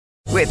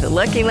With the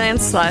Lucky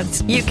Land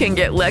Slots, you can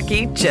get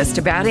lucky just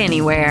about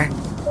anywhere.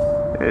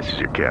 This is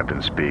your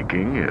captain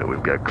speaking.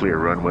 We've got clear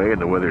runway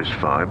and the weather's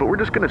fine, but we're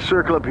just going to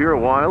circle up here a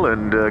while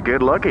and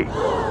get lucky.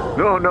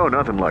 No,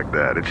 nothing like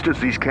that. It's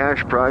just these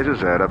cash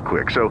prizes add up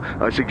quick. So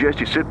I suggest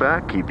you sit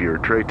back, keep your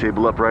tray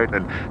table upright,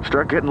 and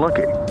start getting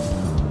lucky.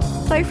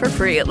 Play for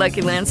free at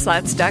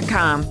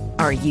LuckyLandSlots.com.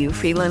 Are you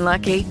feeling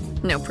lucky?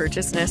 No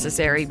purchase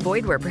necessary.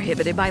 Void where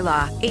prohibited by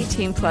law.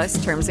 18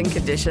 plus terms and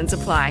conditions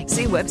apply.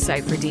 See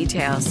website for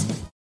details.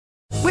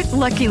 With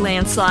Lucky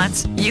Land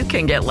Slots, you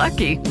can get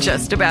lucky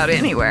just about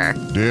anywhere.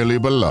 Dearly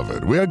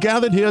beloved, we are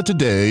gathered here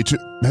today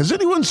to... Has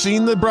anyone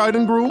seen the bride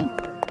and groom?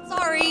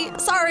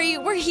 Sorry,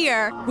 we're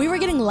here. We were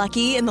getting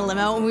lucky in the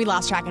limo and we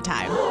lost track of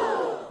time.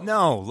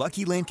 No,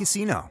 Lucky Land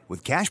Casino,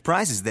 with cash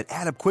prizes that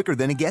add up quicker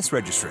than a guest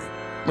registry.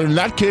 In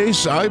that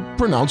case, I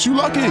pronounce you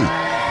lucky.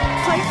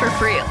 Play for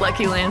free at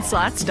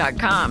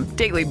LuckyLandSlots.com.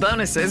 Daily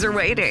bonuses are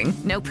waiting.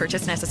 No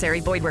purchase necessary.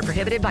 Void where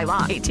prohibited by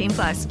law. 18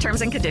 plus.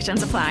 Terms and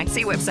conditions apply.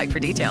 See website for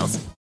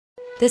details.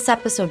 This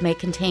episode may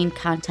contain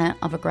content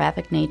of a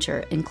graphic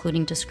nature,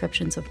 including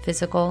descriptions of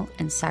physical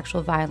and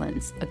sexual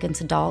violence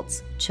against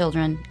adults,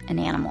 children, and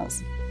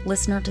animals.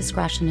 Listener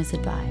discretion is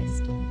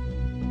advised.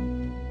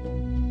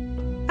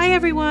 Hi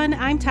everyone,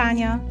 I'm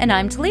Tanya. And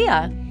I'm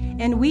Talia.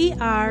 And we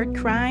are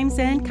Crimes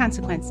and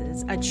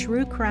Consequences, a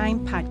true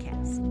crime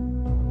podcast.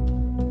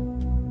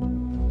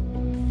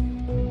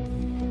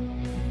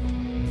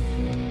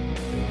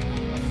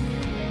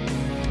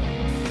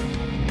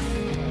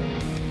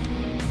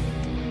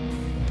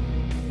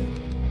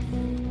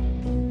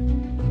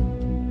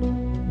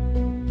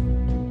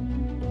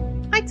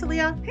 Hi,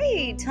 Talia.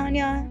 Hey,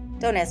 Tanya.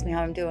 Don't ask me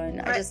how I'm doing.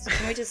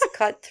 Can we just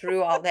cut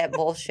through all that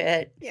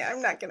bullshit? Yeah,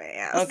 I'm not going to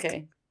ask.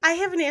 Okay. I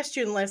haven't asked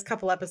you in the last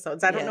couple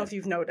episodes. I don't know if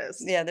you've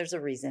noticed. Yeah, there's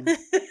a reason.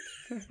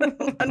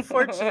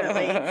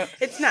 Unfortunately.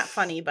 It's not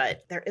funny,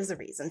 but there is a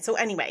reason. So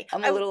anyway.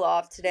 I'm a little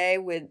off today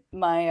with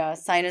my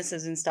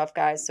sinuses and stuff,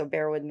 guys, so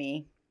bear with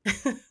me.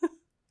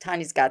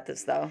 Tanya's got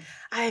this, though.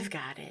 I've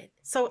got it.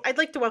 So I'd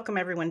like to welcome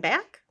everyone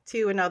back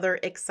to another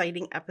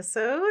exciting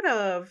episode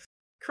of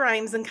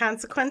Crimes and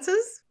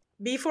Consequences.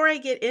 Before I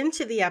get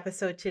into the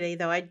episode today,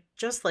 though, I'd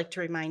just like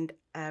to remind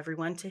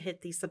everyone to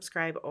hit the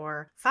subscribe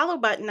or follow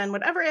button on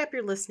whatever app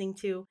you're listening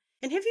to.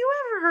 And have you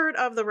ever heard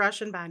of the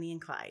Russian Bonnie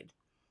and Clyde?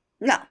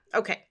 No.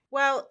 Okay.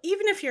 Well,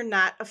 even if you're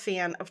not a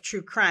fan of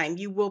true crime,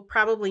 you will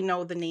probably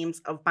know the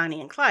names of Bonnie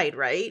and Clyde,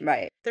 right?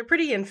 Right. They're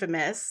pretty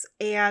infamous.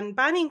 And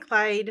Bonnie and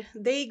Clyde,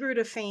 they grew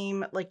to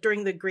fame like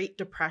during the Great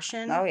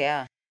Depression. Oh,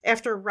 yeah.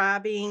 After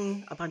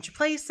robbing a bunch of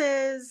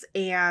places,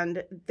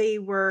 and they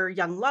were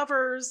young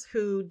lovers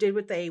who did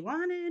what they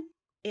wanted,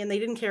 and they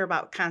didn't care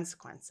about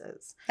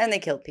consequences. And they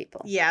killed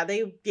people. Yeah,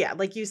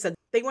 like you said,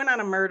 they went on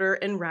a murder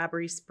and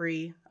robbery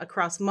spree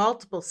across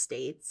multiple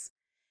states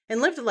and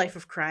lived a life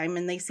of crime,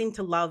 and they seemed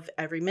to love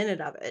every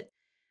minute of it.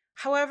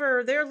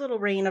 However, their little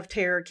reign of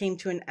terror came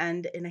to an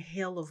end in a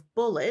hail of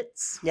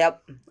bullets.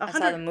 Yep, I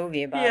saw the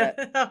movie about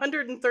it.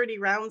 130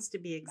 rounds to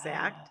be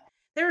exact.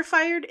 They were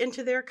fired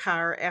into their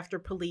car after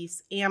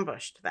police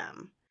ambushed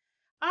them.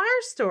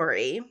 Our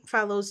story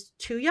follows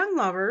two young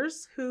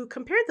lovers who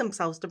compared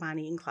themselves to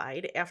Bonnie and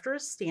Clyde after a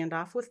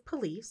standoff with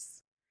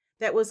police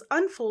that was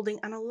unfolding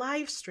on a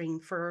live stream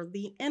for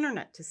the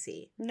internet to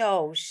see.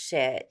 No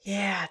shit.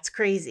 Yeah, it's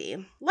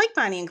crazy. Like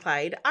Bonnie and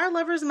Clyde, our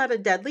lovers met a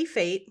deadly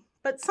fate,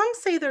 but some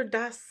say their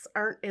deaths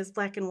aren't as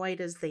black and white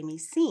as they may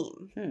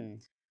seem. I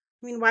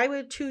mean, why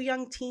would two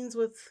young teens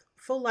with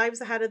full lives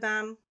ahead of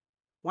them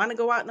want to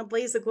go out in a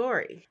blaze of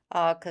glory?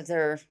 Because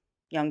they're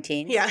young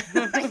teens. Yeah,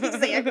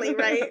 exactly,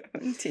 right?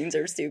 Teens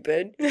are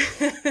stupid.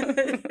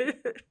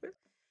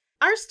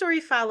 Our story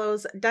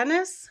follows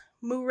Denis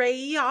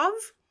Murayov.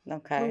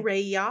 Okay.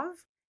 Murayov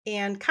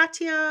and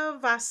Katya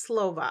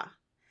Vaslova.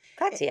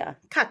 Katya.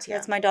 Katya.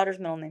 That's my daughter's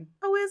middle name.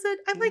 Oh, is it?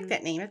 I like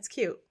that name. It's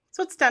cute.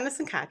 So it's Denis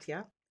and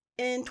Katya.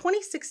 In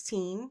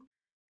 2016,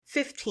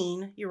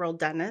 15-year-old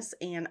Denis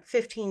and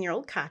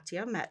 15-year-old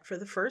Katya met for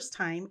the first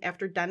time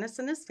after Denis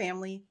and his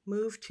family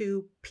moved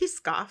to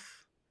Pskov,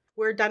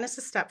 where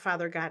Denis's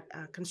stepfather got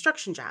a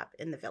construction job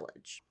in the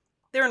village.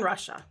 They're in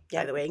Russia,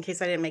 by the way, in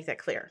case I didn't make that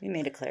clear. You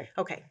made it clear.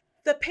 Okay.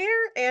 The pair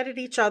added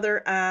each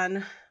other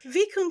on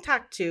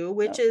VKontaktu,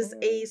 which is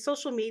a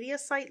social media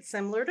site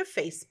similar to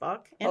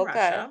Facebook in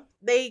Russia.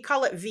 They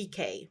call it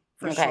VK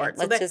for short.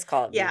 Let's just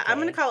call it VK. Yeah, I'm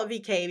going to call it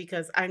VK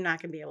because I'm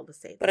not going to be able to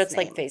say But it's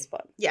name. like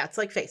Facebook. Yeah, it's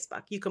like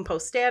Facebook. You can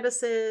post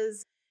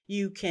statuses.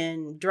 You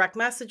can direct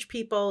message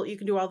people. You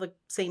can do all the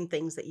same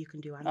things that you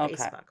can do on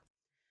Facebook.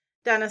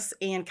 Denis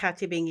and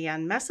Katya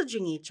began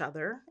messaging each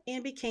other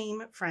and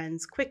became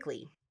friends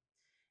quickly.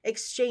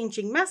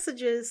 Exchanging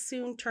messages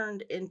soon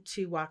turned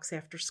into walks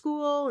after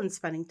school and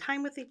spending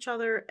time with each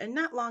other. And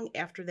not long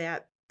after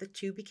that, the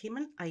two became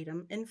an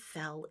item and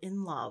fell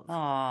in love.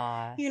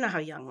 Aww. You know how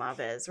young love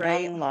is,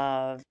 right? Young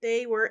love.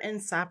 They were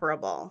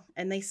inseparable,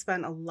 and they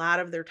spent a lot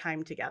of their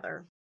time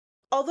together.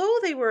 Although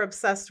they were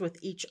obsessed with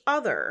each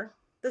other,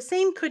 the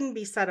same couldn't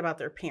be said about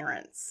their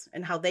parents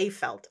and how they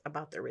felt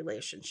about their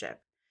relationship.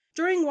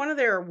 During one of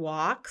their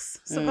walks,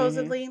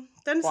 supposedly,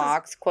 Dennis's...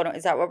 Walks?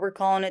 Is that what we're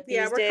calling it these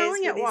days? Yeah, we're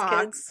calling it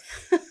walks.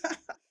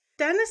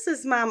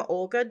 Dennis's mom,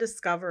 Olga,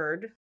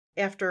 discovered,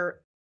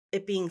 after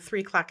it being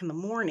 3 o'clock in the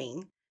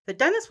morning, that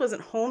Dennis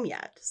wasn't home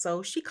yet,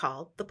 so she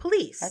called the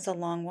police. That's a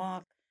long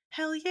walk.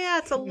 Hell yeah,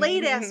 it's a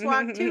late-ass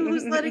walk, too.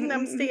 Who's letting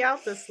them stay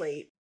out this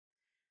late?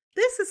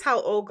 This is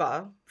how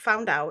Olga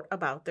found out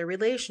about their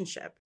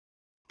relationship.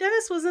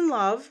 Dennis was in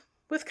love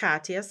with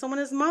Katya, so when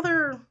his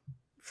mother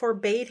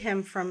forbade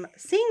him from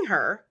seeing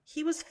her,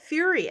 he was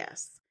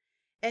furious,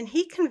 and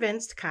he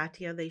convinced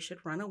Katya they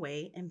should run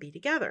away and be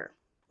together.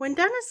 When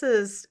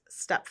Dennis's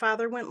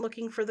stepfather went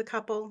looking for the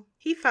couple,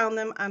 he found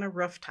them on a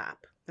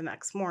rooftop the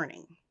next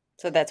morning.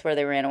 So that's where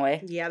they ran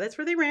away? Yeah, that's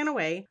where they ran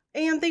away.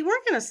 And they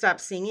weren't going to stop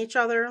seeing each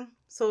other,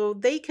 so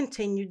they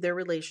continued their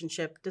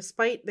relationship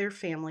despite their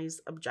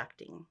families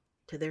objecting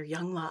to their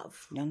young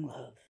love. Young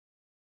love.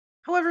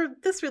 However,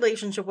 this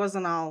relationship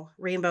wasn't all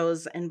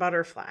rainbows and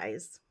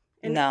butterflies.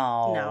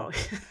 No.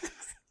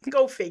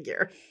 Go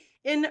figure.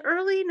 In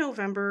early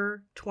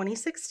November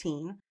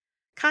 2016,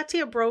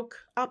 Katya broke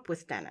up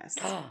with Dennis.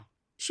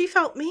 She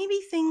felt maybe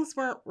things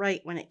weren't right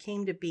when it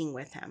came to being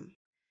with him.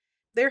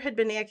 There had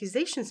been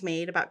accusations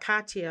made about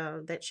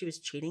Katya that she was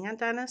cheating on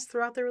Dennis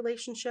throughout the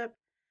relationship.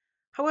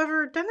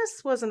 However,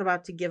 Dennis wasn't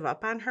about to give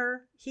up on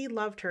her. He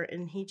loved her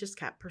and he just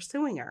kept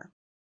pursuing her.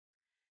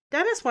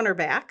 Dennis won her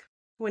back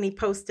when he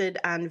posted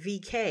on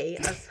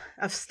VK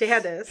a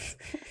status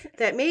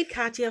that made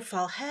Katya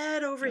fall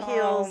head over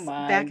heels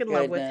back in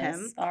love with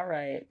him. All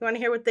right. You want to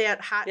hear what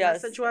that hot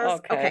message was?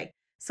 Okay.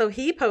 So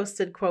he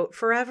posted, quote,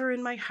 "Forever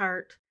in my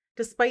heart,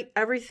 despite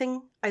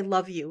everything, I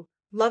love you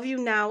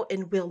now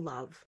and will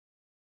love,"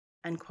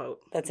 end quote.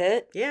 That's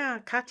it? Yeah,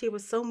 Katya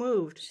was so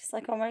moved. She's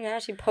like, oh my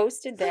gosh, he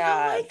posted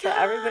that for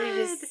everybody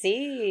to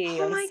see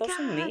on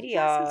social media.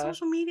 Yes, on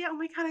social media. Oh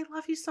my God, I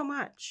love you so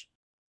much.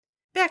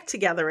 Back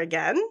together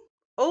again.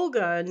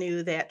 Olga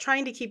knew that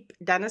trying to keep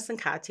Dennis and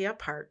Katya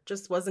apart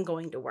just wasn't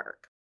going to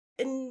work.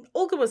 And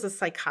Olga was a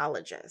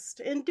psychologist.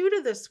 And due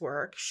to this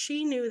work,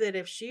 she knew that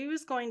if she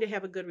was going to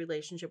have a good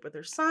relationship with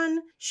her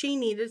son, she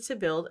needed to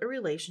build a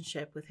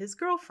relationship with his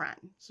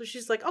girlfriend. So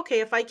she's like, okay,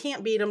 if I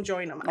can't beat him,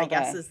 join him, I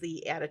guess is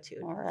the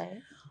attitude. All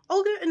right.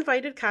 Olga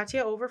invited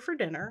Katya over for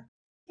dinner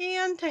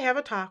and to have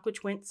a talk,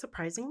 which went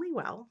surprisingly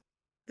well.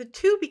 The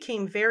two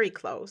became very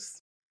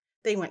close.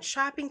 They went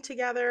shopping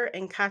together,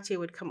 and Katya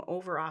would come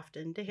over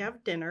often to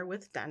have dinner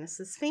with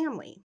Dennis's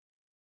family.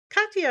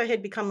 Katya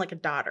had become like a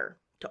daughter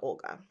to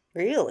Olga.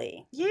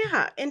 Really?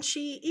 Yeah, and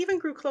she even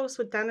grew close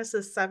with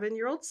Dennis's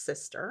 7-year-old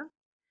sister,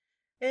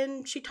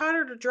 and she taught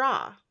her to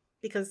draw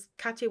because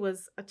Katya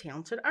was a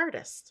talented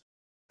artist.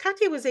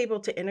 Katya was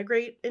able to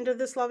integrate into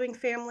this loving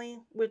family,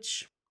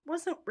 which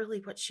wasn't really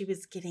what she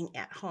was getting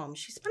at home.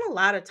 She spent a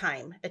lot of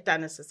time at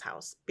Dennis's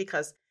house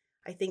because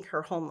I think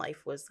her home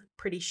life was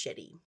pretty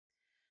shitty.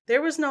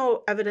 There was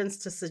no evidence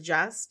to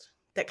suggest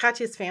that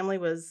Katya's family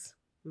was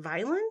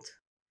violent,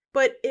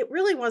 but it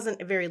really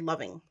wasn't a very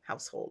loving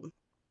household.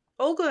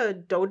 Olga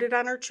doted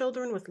on her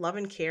children with love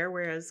and care,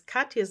 whereas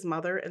Katya's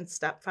mother and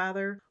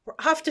stepfather were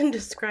often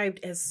described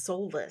as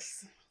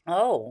soulless.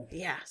 Oh.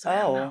 Yeah. So I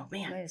don't know,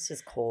 man. It's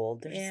just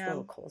cold. They're just a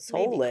little cold.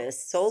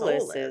 Soulless.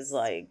 Soulless is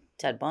like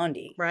Ted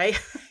Bundy. Right?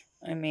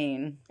 I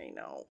mean. I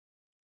know.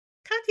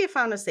 Katya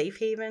found a safe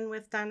haven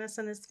with Dennis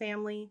and his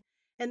family,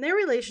 and their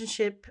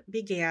relationship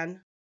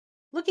began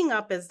looking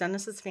up as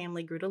Dennis's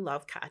family grew to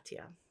love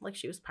Katya like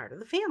she was part of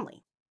the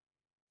family.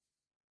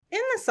 In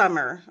the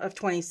summer of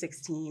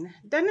 2016,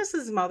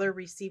 Dennis's mother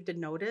received a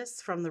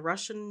notice from the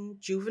Russian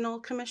Juvenile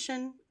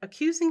Commission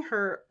accusing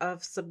her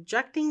of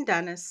subjecting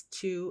Dennis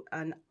to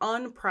an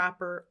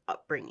improper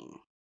upbringing.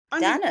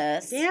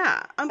 Dennis?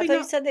 Yeah. I thought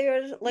you said they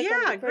were like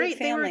a great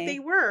family. They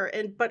were.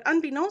 But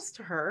unbeknownst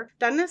to her,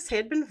 Dennis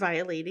had been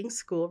violating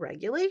school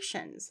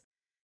regulations.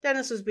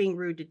 Dennis was being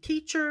rude to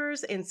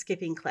teachers and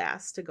skipping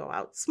class to go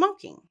out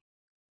smoking.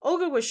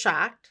 Olga was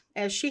shocked,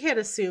 as she had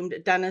assumed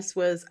Dennis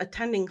was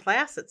attending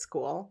class at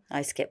school.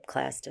 I skipped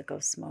class to go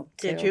smoke,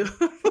 too. Did you?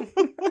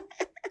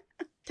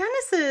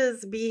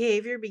 Dennis's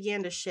behavior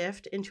began to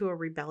shift into a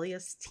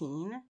rebellious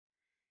teen,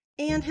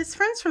 and his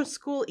friends from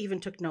school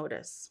even took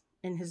notice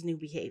in his new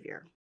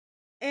behavior.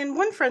 And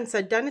one friend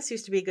said Dennis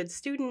used to be a good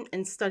student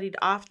and studied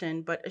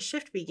often, but a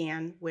shift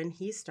began when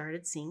he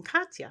started seeing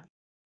Katya.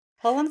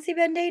 How long has he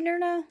been dating her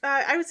now?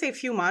 I would say a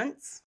few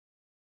months.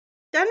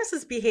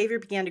 Dennis's behavior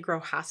began to grow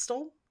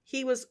hostile.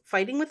 He was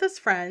fighting with his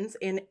friends,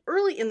 and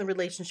early in the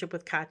relationship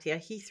with Katya,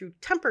 he threw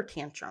temper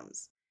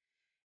tantrums,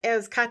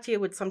 as Katya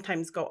would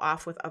sometimes go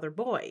off with other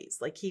boys.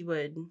 Like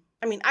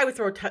I would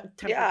throw a temper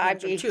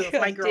tantrum too if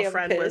my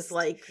girlfriend was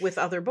like with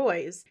other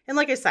boys. And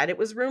like I said, it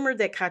was rumored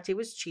that Katya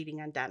was cheating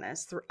on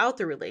Dennis throughout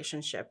the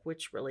relationship,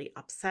 which really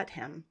upset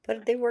him.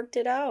 But they worked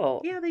it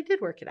out. Yeah, they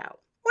did work it out.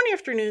 One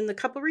afternoon, the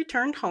couple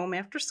returned home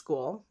after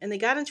school, and they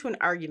got into an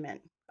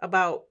argument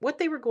about what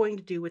they were going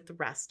to do with the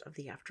rest of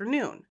the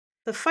afternoon.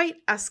 The fight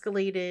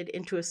escalated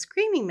into a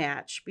screaming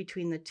match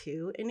between the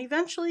two, and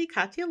eventually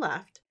Katya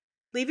left,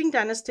 leaving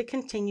Dennis to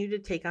continue to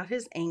take out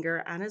his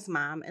anger on his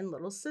mom and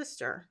little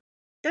sister.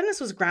 Dennis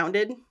was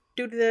grounded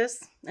due to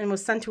this and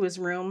was sent to his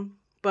room,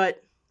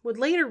 but would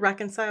later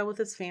reconcile with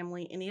his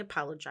family, and he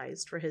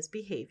apologized for his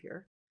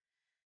behavior.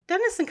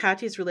 Dennis and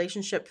Katya's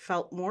relationship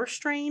felt more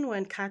strained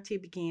when Katya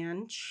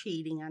began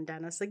cheating on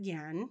Dennis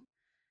again,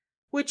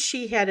 which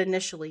she had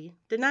initially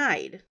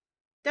denied.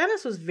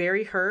 Dennis was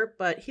very hurt,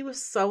 but he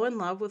was so in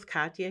love with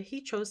Katya,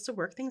 he chose to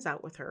work things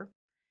out with her.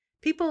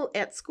 People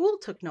at school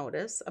took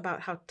notice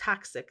about how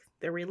toxic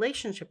their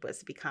relationship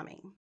was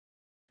becoming.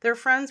 Their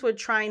friends would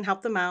try and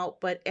help them out,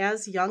 but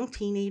as young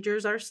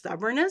teenagers are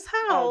stubborn as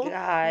hell. Oh,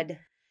 God.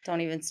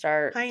 Don't even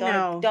start. I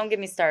know. Don't get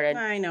me started.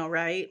 I know,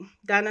 right?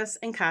 Dennis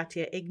and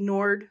Katya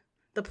ignored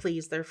the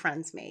pleas their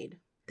friends made.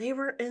 They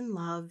were in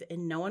love,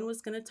 and no one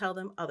was going to tell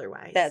them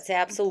otherwise. That's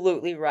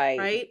absolutely right.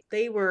 Right?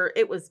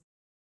 It was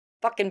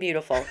fucking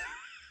beautiful.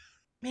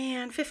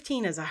 Man,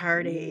 15 is a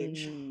hard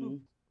age.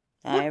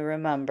 I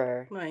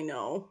remember. I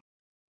know.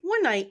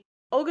 One night,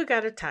 Olga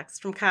got a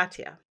text from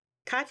Katya.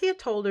 Katya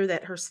told her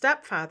that her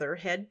stepfather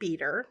had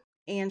beat her,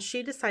 and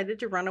she decided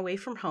to run away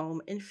from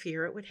home in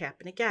fear it would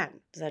happen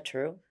again. Is that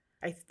true?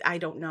 I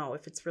don't know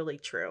if it's really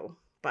true,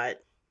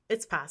 but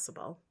it's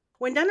possible.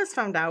 When Dennis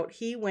found out,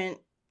 he went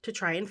to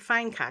try and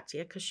find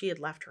Katya because she had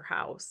left her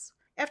house.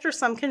 After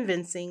some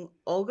convincing,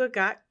 Olga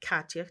got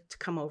Katya to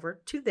come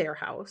over to their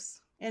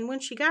house. And when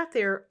she got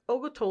there,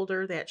 Olga told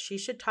her that she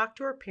should talk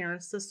to her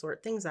parents to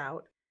sort things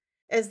out,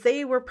 as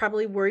they were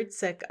probably worried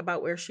sick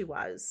about where she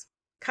was.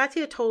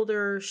 Katya told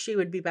her she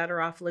would be better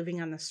off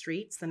living on the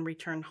streets than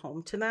return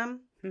home to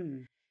them.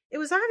 It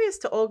was obvious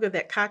to Olga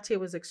that Katya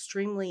was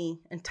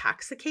extremely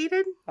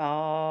intoxicated.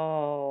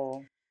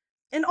 Oh.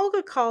 And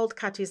Olga called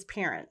Katya's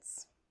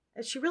parents,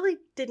 as she really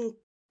didn't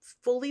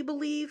fully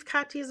believe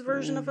Katya's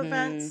version of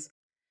events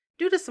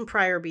due to some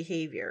prior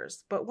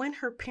behaviors. But when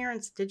her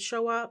parents did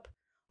show up,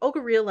 Olga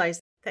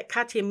realized that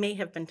Katya may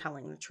have been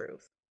telling the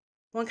truth.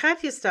 When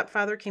Katya's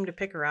stepfather came to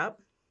pick her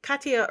up,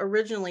 Katya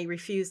originally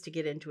refused to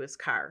get into his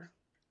car.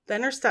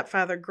 Then her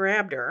stepfather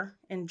grabbed her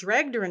and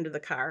dragged her into the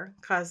car,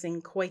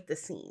 causing quite the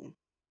scene.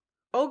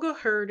 Olga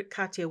heard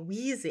Katya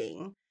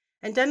wheezing,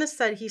 and Dennis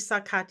said he saw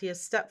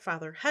Katya's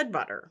stepfather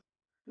headbutt her.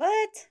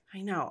 What?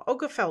 I know.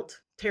 Olga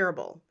felt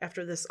terrible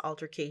after this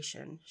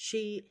altercation.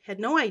 She had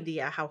no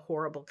idea how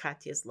horrible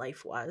Katya's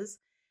life was,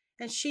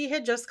 and she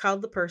had just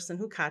called the person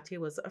who Katya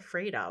was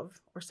afraid of,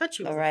 or said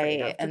she was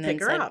afraid of, to and pick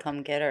then her said, up.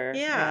 Come get her.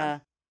 Yeah.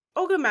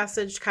 Olga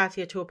messaged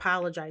Katya to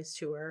apologize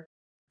to her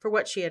for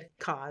what she had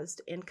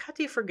caused, and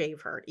Katya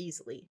forgave her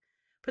easily.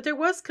 But there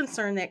was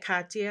concern that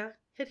Katya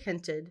had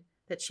hinted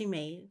that she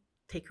may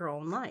take her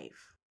own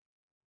life.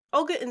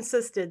 Olga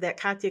insisted that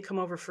Katya come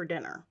over for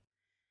dinner.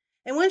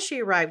 And when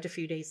she arrived a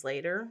few days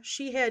later,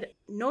 she had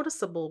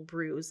noticeable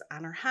bruise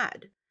on her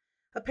head.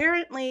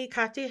 Apparently,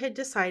 Katya had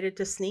decided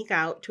to sneak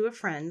out to a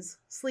friend's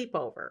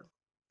sleepover.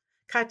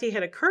 Katya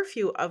had a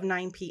curfew of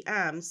 9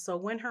 p.m., so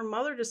when her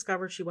mother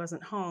discovered she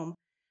wasn't home,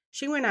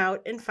 she went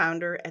out and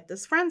found her at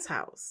this friend's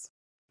house.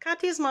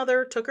 Katya's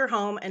mother took her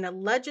home, and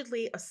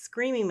allegedly a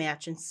screaming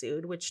match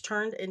ensued, which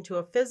turned into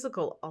a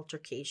physical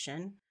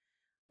altercation,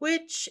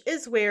 which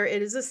is where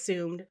it is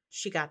assumed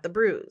she got the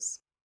bruise.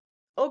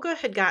 Olga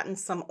had gotten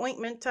some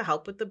ointment to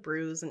help with the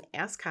bruise and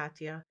asked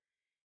Katya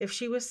if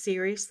she was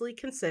seriously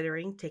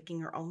considering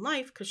taking her own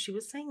life, because she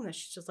was saying this.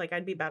 She's just like,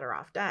 I'd be better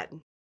off dead.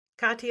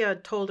 Katya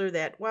told her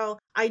that, well,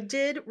 I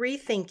did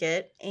rethink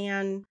it,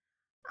 and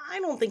I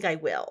don't think I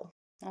will.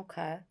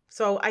 Okay.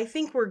 So I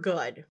think we're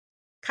good.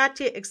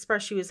 Katya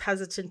expressed she was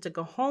hesitant to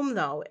go home,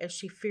 though, as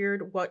she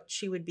feared what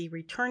she would be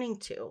returning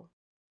to.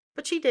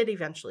 But she did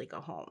eventually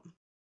go home.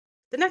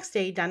 The next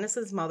day,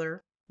 Dennis's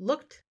mother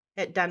looked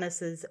at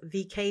Dennis's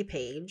VK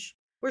page,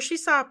 where she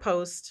saw a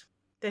post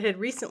that had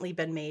recently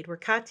been made where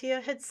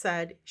Katya had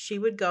said she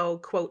would go,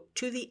 quote,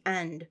 to the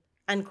end,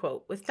 end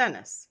quote, with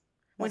Dennis.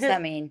 What's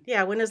that mean?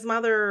 Yeah, when his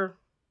mother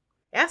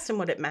asked him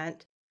what it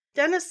meant,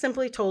 Dennis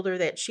simply told her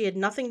that she had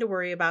nothing to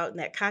worry about and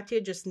that Katya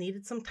just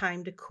needed some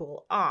time to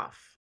cool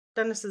off.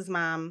 Dennis's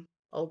mom,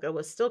 Olga,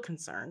 was still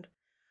concerned.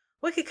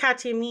 What could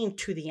Katya mean,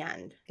 to the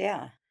end?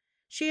 Yeah.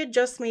 She had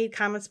just made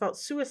comments about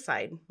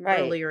suicide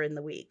earlier in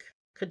the week.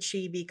 Could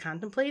she be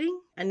contemplating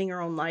ending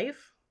her own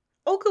life?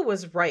 Olga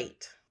was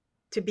right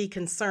to be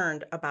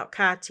concerned about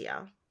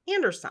Katya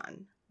and her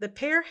son. The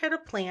pair had a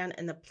plan,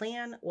 and the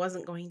plan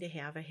wasn't going to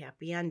have a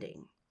happy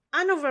ending.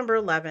 On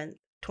November 11th,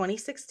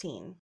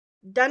 2016,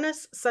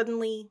 Dennis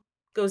suddenly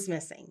goes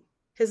missing.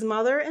 His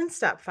mother and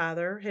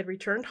stepfather had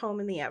returned home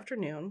in the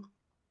afternoon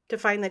to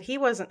find that he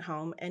wasn't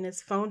home and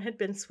his phone had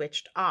been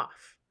switched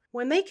off.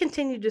 When they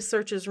continued to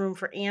search his room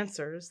for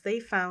answers, they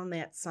found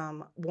that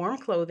some warm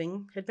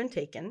clothing had been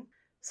taken,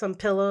 some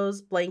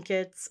pillows,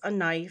 blankets, a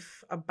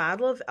knife, a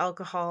bottle of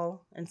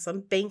alcohol, and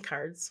some bank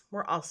cards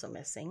were also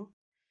missing.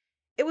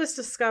 It was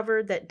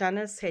discovered that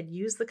Dennis had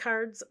used the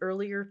cards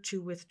earlier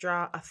to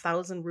withdraw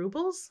 1,000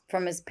 rubles.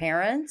 From his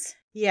parents?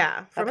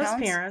 Yeah, from accounts?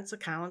 His parents'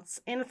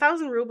 accounts. And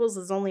 1,000 rubles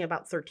is only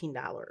about $13.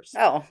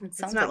 Oh, it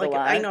sounds like a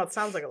lot. I know, it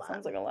sounds like a lot.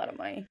 Sounds like a lot of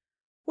money.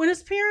 When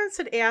his parents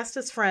had asked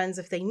his friends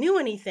if they knew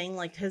anything,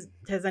 like has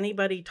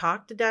anybody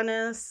talked to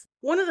Dennis,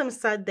 one of them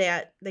said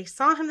that they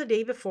saw him the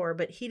day before,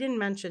 but he didn't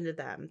mention to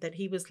them that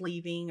he was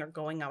leaving or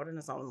going out on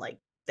his own. Like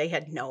they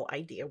had no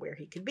idea where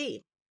he could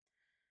be.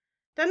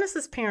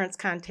 Dennis's parents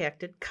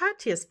contacted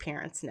Katya's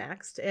parents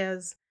next,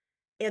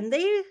 and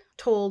they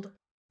told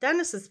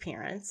Dennis's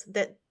parents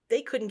that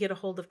they couldn't get a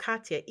hold of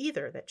Katya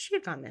either, that she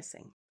had gone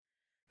missing.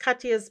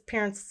 Katya's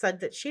parents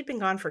said that she had been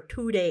gone for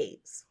 2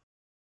 days.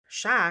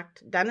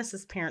 Shocked,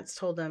 Dennis's parents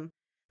told him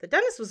that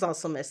Dennis was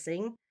also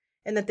missing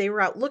and that they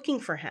were out looking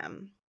for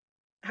him.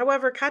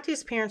 However,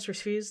 Katya's parents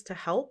refused to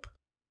help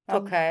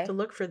to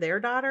look for their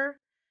daughter.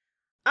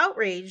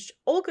 Outraged,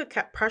 Olga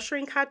kept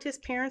pressuring Katya's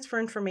parents for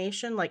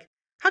information, like,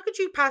 how could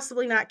you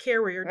possibly not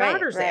care where your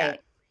daughter's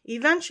at?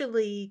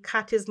 Eventually,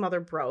 Katya's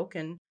mother broke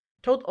and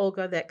told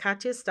Olga that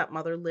Katya's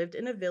stepmother lived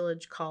in a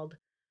village called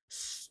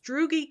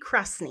Strugi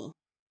Krasny.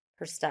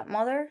 Her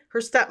stepmother?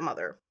 Her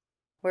stepmother.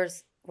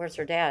 Where's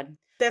her dad?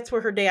 That's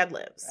where her dad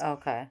lives.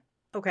 Okay.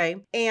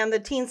 And the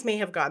teens may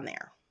have gone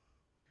there.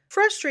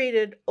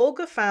 Frustrated,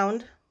 Olga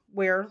found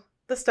where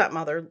the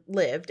stepmother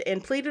lived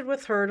and pleaded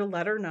with her to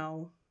let her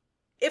know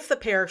if the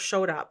pair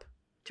showed up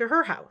to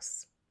her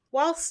house.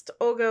 Whilst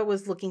Olga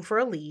was looking for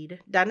a lead,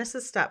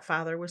 Dennis's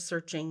stepfather was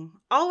searching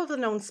all of the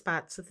known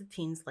spots that the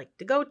teens liked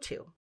to go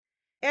to.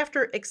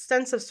 After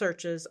extensive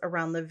searches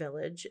around the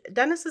village,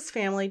 Dennis's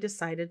family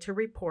decided to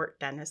report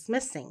Dennis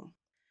missing.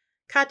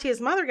 Katya's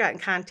mother got in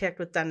contact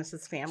with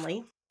Dennis's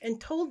family and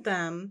told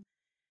them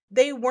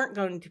they weren't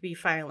going to be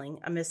filing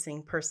a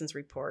missing persons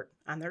report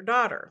on their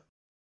daughter.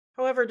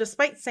 However,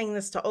 despite saying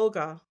this to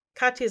Olga,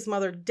 Katya's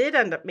mother did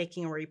end up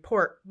making a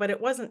report, but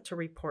it wasn't to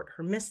report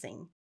her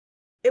missing.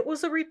 It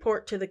was a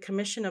report to the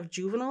Commission of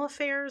Juvenile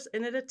Affairs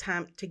in an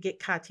attempt to get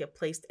Katya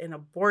placed in a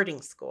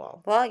boarding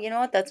school. Well, you know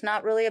what? That's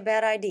not really a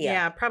bad idea.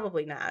 Yeah,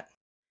 probably not.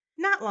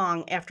 Not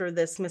long after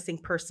this missing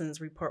persons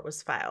report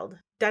was filed,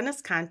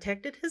 Dennis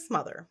contacted his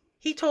mother.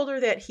 He told her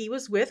that he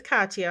was with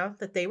Katya,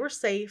 that they were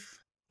safe,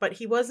 but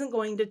he wasn't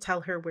going to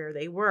tell her where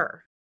they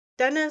were.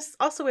 Dennis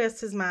also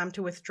asked his mom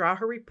to withdraw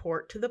her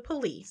report to the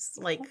police.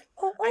 Like,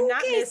 I'm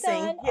not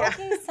missing. Son. Yeah.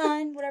 Okay,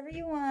 son, whatever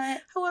you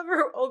want.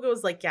 However, Olga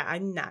was like, yeah,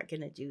 I'm not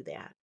going to do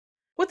that.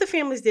 What the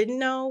families didn't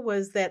know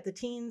was that the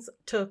teens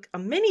took a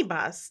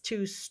minibus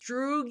to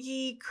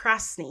Strugi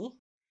Krasny,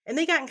 and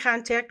they got in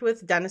contact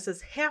with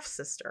Dennis's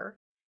half-sister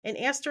and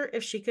asked her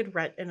if she could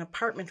rent an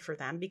apartment for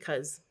them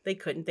because they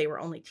couldn't. They were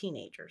only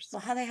teenagers.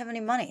 Well, how do they have any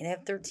money? They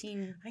have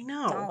 $13. I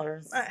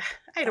know.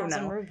 I don't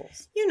know.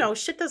 Rubles. You know,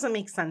 shit doesn't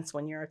make sense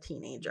when you're a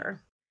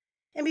teenager.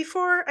 And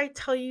before I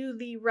tell you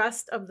the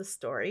rest of the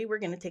story, we're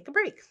going to take a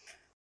break.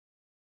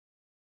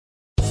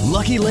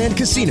 Lucky Land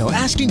Casino,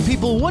 asking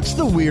people, what's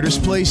the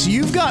weirdest place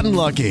you've gotten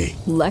lucky?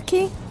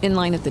 Lucky? In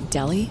line at the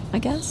deli, I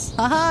guess?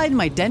 Aha, in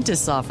my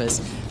dentist's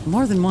office.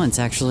 More than once,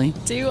 actually.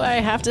 Do I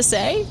have to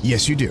say?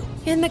 Yes, you do.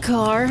 In the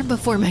car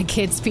before my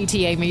kids'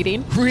 PTA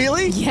meeting.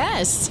 Really?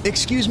 Yes.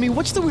 Excuse me,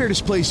 what's the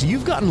weirdest place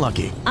you've gotten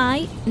lucky?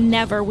 I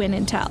never win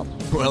and tell.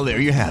 Well, there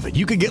you have it.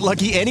 You can get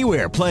lucky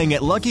anywhere, playing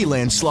at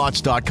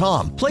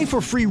LuckyLandSlots.com. Play for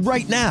free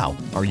right now.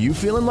 Are you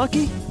feeling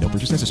lucky? No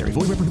purchase necessary.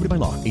 Void where prohibited by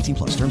law. 18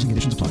 plus. Terms and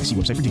conditions apply. See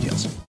website for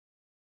details.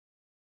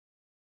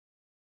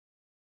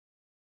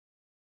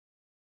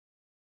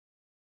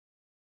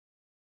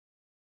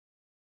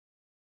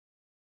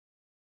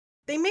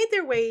 They made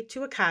their way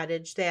to a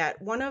cottage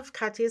that one of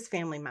Katya's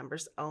family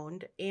members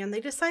owned, and they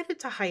decided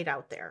to hide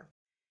out there.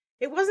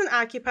 It wasn't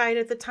occupied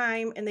at the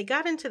time, and they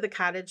got into the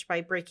cottage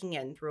by breaking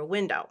in through a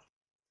window.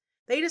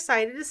 They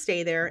decided to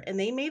stay there, and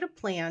they made a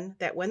plan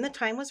that when the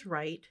time was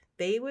right,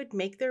 they would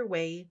make their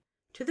way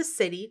to the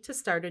city to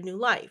start a new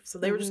life. So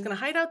they were just going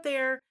to hide out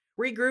there,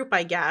 regroup,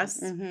 I guess.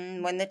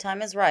 When the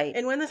time is right.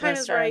 And when the time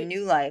is right. A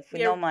new life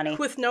with no money.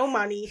 With no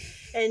money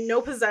and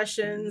no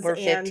possessions. We're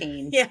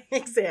 15. Yeah,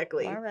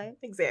 exactly. All right.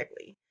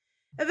 Exactly.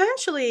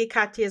 Eventually,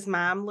 Katya's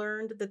mom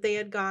learned that they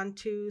had gone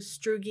to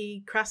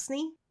Strugi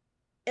Krasny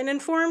and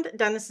informed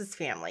Dennis's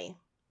family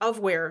of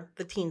where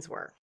the teens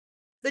were.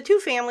 The two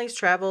families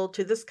traveled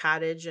to this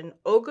cottage, and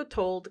Olga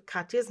told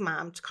Katya's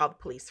mom to call the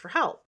police for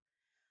help.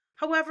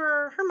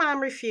 However, her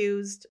mom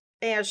refused,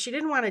 as she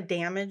didn't want to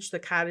damage the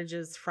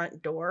cottage's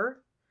front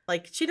door.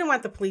 Like, she didn't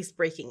want the police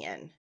breaking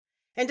in,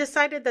 and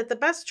decided that the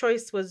best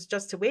choice was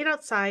just to wait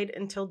outside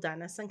until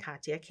Dennis and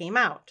Katya came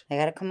out. They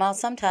gotta come out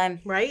sometime.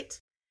 Right?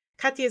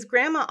 Katya's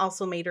grandma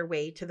also made her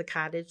way to the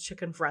cottage to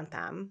confront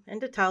them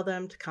and to tell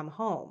them to come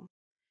home.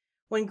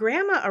 When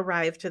Grandma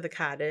arrived to the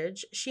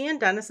cottage, she and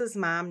Dennis's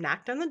mom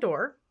knocked on the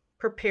door,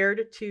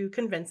 prepared to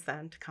convince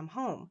them to come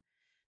home.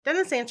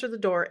 Dennis answered the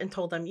door and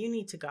told them, "You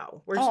need to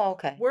go.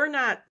 Okay. We're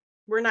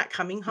not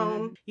coming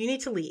home. You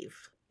need to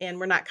leave, and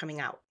we're not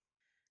coming out."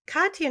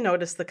 Katya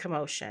noticed the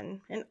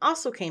commotion and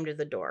also came to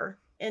the door.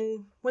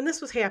 And when this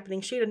was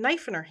happening, she had a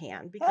knife in her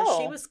hand because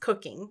she was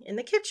cooking in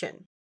the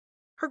kitchen.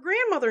 Her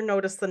grandmother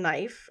noticed the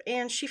knife,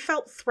 and she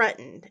felt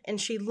threatened,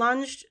 and she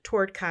lunged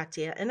toward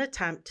Katya in an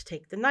attempt to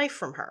take the knife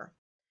from her.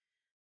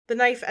 The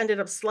knife ended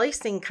up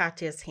slicing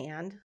Katya's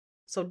hand,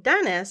 so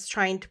Dennis,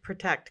 trying to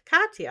protect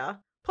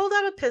Katya, pulled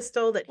out a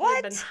pistol that he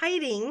had been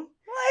hiding.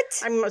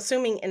 What? I'm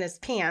assuming in his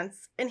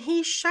pants, and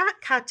he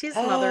shot Katya's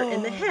mother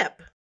in the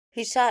hip.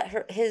 He shot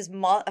her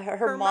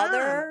mother,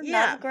 mom.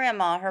 Yeah. not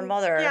grandma, her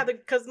mother. Yeah,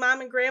 because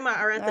mom and grandma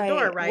are at the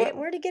door, right?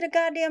 Where'd he get a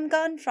goddamn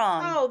gun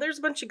from? Oh, there's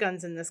a bunch of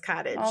guns in this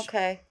cottage.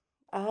 Okay.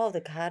 Oh,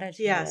 the cottage.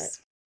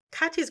 Yes.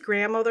 Katya's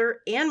grandmother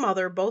and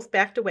mother both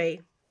backed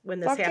away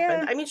when this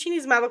happened. I mean, she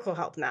needs medical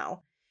help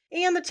now.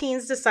 And the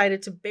teens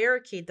decided to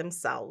barricade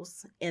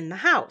themselves in the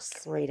house.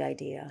 Great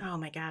idea. Oh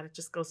my God, it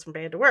just goes from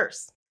bad to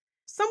worse.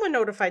 Someone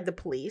notified the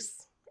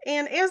police,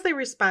 and as they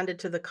responded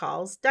to the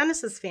calls,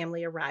 Dennis's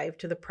family arrived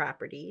to the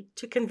property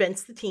to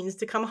convince the teens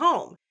to come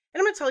home.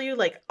 And I'm going to tell you,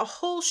 like, a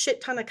whole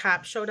shit ton of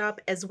cops showed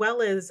up, as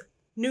well as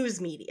news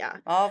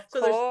media. Of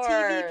course. So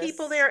there's TV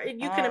people there,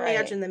 and you can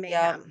imagine the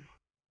mayhem. Yep.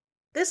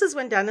 This is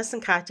when Dennis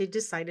and Katya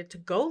decided to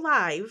go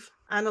live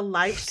on a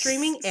live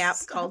streaming app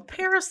called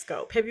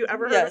Periscope. Have you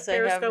ever heard of Periscope?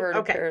 Yes, I have heard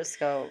of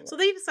Periscope. So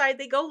they decide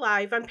they go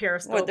live on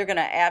Periscope. What, they're going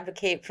to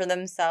advocate for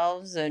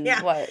themselves and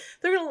what?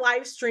 They're going to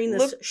live stream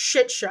this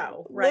shit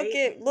show,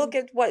 right? Look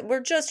at what,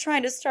 we're just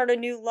trying to start a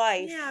new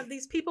life. Yeah,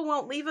 these people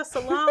won't leave us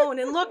alone.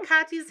 And look,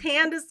 Katya's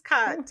hand is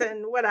cut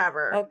and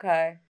whatever.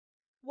 Okay.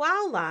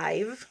 While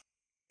live,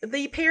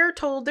 the pair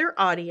told their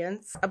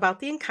audience about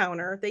the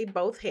encounter they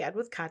both had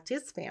with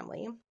Katya's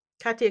family.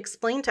 Katya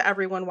explained to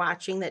everyone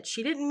watching that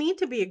she didn't mean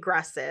to be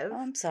aggressive. Oh,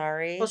 I'm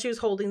sorry. While she was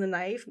holding the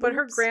knife, but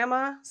her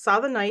grandma saw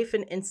the knife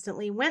and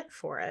instantly went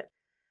for it.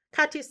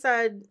 Katya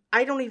said,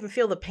 I don't even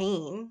feel the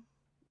pain.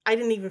 I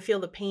didn't even feel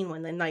the pain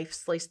when the knife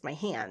sliced my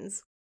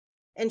hands.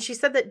 And she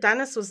said that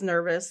Dennis was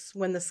nervous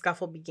when the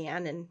scuffle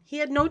began, and he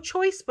had no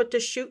choice but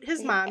to shoot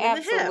his mom in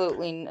the hip.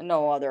 Absolutely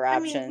no other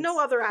option. I mean, no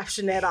other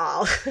option at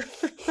all.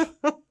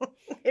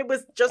 It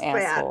was just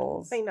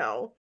Assholes. bad. I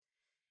know.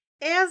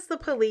 As the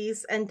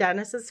police and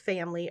Dennis's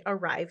family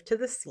arrived to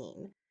the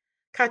scene,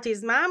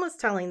 Katya's mom was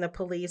telling the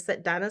police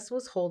that Dennis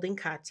was holding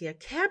Katya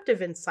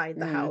captive inside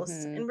the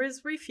house and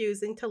was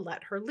refusing to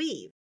let her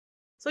leave.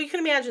 So you can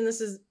imagine this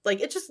is like,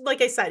 it's just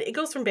like I said, it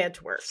goes from bad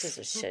to worse. This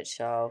is a shit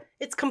show.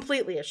 It's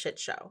completely a shit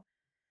show.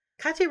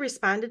 Katya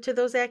responded to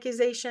those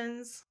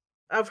accusations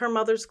of her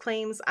mother's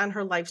claims on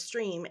her live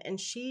stream, and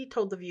she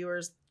told the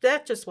viewers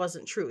that just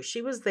wasn't true.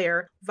 She was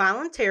there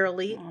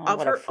voluntarily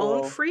of her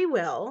own free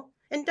will.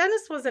 And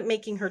Dennis wasn't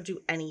making her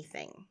do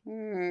anything.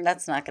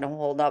 That's not going to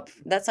hold up.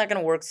 That's not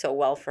going to work so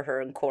well for her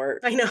in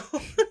court. I know.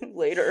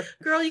 Later.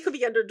 Girl, you could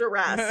be under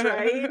duress,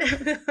 right?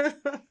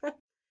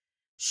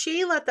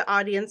 She let the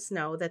audience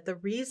know that the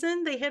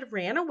reason they had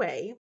ran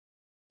away,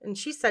 and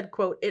she said,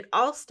 quote, it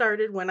all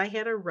started when I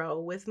had a row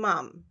with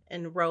mom.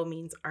 And row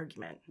means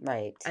argument.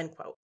 Right. End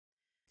quote.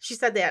 She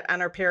said that on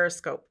her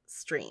Periscope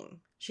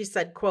stream. She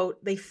said,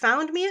 quote, they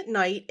found me at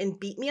night and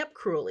beat me up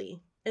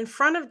cruelly in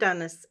front of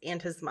Dennis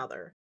and his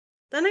mother.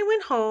 Then I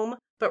went home,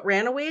 but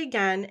ran away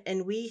again,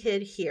 and we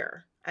hid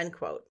here, end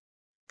quote.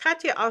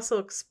 Katya also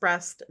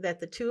expressed that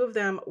the two of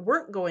them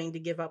weren't going to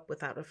give up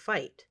without a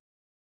fight.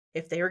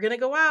 If they were going to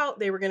go out,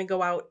 they were going to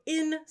go out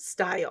in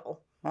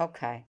style.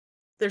 Okay.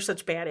 They're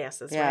such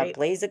badasses, right? Yeah,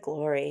 blaze of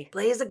glory.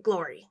 Blaze of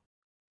glory.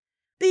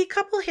 The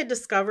couple had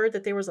discovered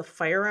that there was a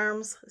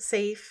firearms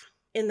safe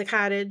in the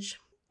cottage,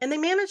 and they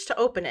managed to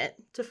open it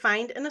to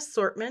find an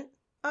assortment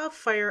of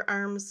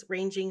firearms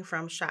ranging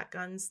from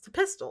shotguns to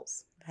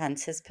pistols.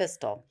 Hence his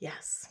pistol.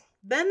 Yes.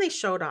 Then they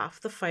showed off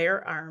the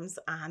firearms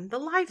on the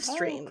live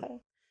stream. Oh, okay.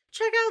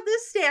 Check out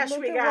this stash Look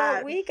we at got.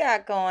 what we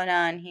got going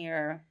on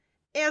here.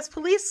 As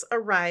police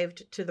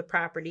arrived to the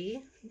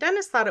property,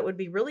 Dennis thought it would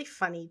be really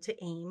funny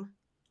to aim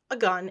a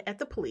gun at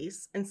the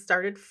police and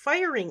started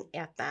firing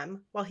at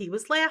them while he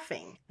was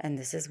laughing. And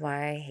this is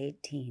why I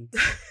hate teens.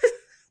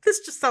 This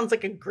just sounds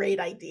like a great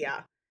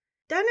idea.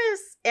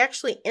 Dennis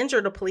actually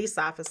injured a police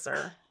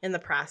officer in the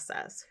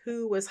process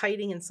who was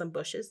hiding in some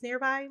bushes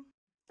nearby.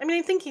 I mean,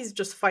 I think he's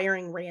just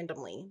firing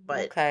randomly,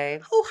 but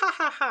okay. Oh, ha,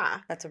 ha,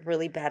 ha. That's a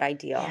really bad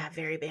idea. Yeah,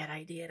 very bad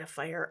idea to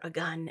fire a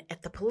gun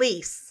at the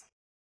police.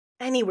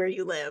 Anywhere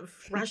you live.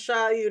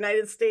 Russia,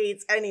 United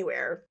States,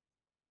 anywhere.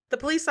 The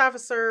police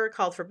officer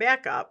called for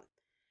backup,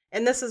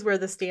 and this is where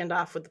the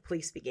standoff with the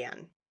police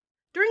began.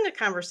 During a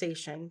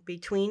conversation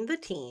between the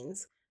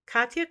teens,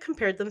 Katya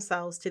compared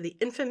themselves to the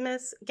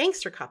infamous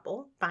gangster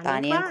couple,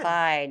 Bonnie and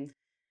Clyde.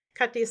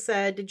 Katya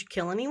said, did you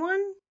kill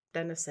anyone?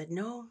 Dennis said,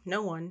 no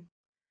one.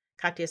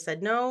 Katya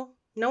said, no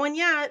one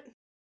yet.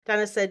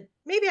 Dennis said,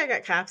 maybe I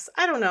got cops.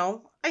 I don't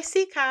know. I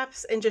see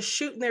cops and just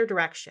shoot in their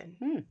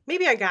direction.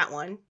 Maybe I got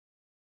one.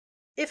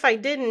 If I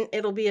didn't,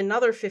 it'll be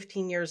another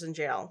 15 years in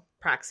jail,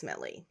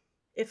 approximately.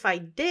 If I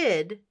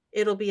did,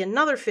 it'll be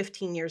another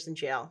 15 years in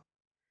jail.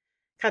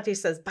 Katya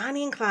says,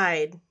 Bonnie and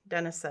Clyde.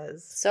 Dennis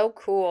says, so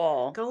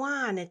cool. Go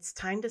on. It's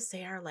time to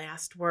say our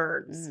last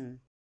words.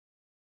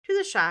 To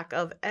the shock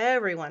of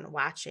everyone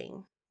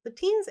watching, the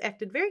teens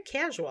acted very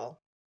casual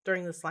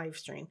during this live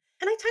stream.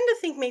 And I tend to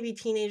think maybe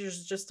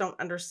teenagers just don't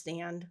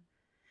understand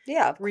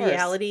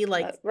reality,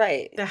 like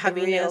right. the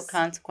heaviness. The real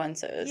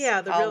consequences.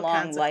 Yeah, the how real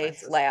long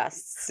life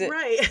lasts.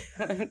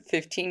 Right.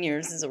 15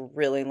 years is a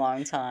really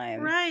long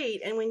time. Right.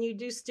 And when you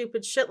do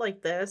stupid shit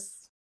like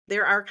this,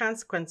 there are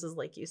consequences,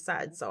 like you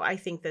said. So I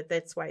think that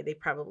that's why they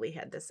probably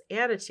had this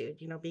attitude,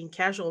 being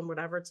casual and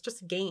whatever. It's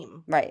just a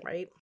game.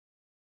 Right.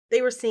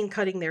 They were seen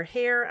cutting their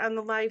hair on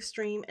the live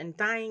stream and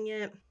dyeing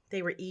it.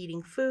 They were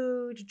eating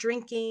food,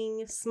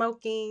 drinking,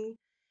 smoking,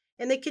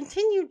 and they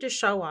continued to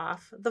show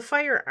off the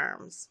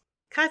firearms.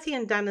 Katya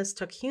and Dennis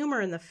took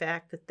humor in the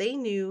fact that they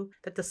knew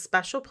that the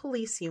special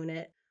police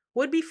unit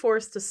would be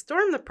forced to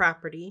storm the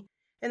property,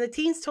 and the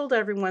teens told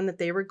everyone that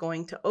they were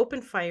going to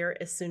open fire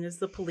as soon as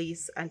the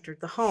police entered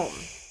the home.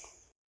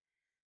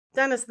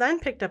 Dennis then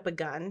picked up a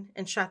gun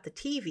and shot the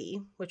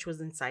TV, which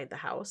was inside the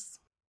house.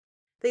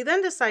 They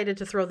then decided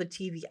to throw the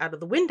TV out of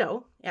the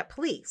window at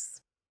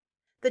police.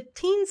 The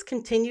teens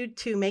continued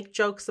to make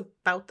jokes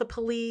about the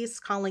police,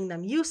 calling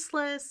them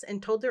useless,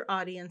 and told their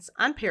audience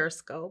on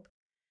Periscope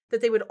that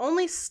they would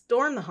only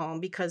storm the home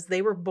because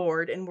they were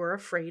bored and were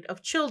afraid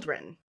of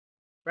children,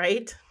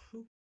 right?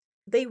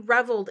 They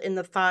reveled in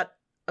the thought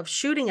of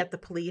shooting at the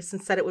police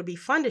and said it would be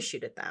fun to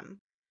shoot at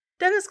them.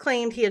 Dennis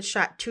claimed he had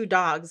shot 2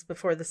 dogs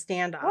before the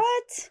standoff.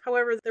 What?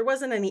 However, there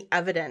wasn't any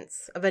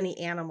evidence of any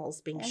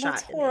animals being shot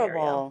that's in the area.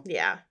 horrible.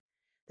 Yeah.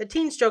 The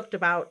teens joked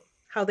about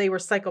how they were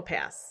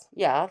psychopaths.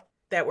 Yeah.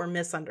 That were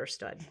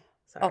misunderstood.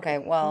 Sorry. Okay,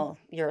 well,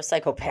 you're a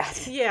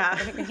psychopath. Yeah.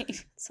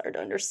 It's hard to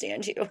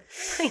understand you.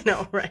 I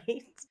know,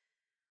 right?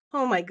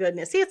 Oh my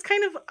goodness. See, it's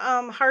kind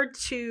of hard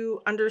to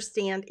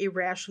understand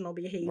irrational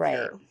behavior.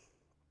 Right.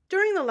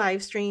 During the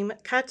live stream,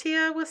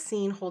 Katya was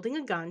seen holding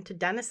a gun to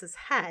Dennis's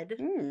head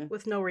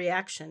with no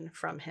reaction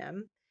from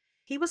him.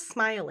 He was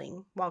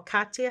smiling while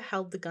Katya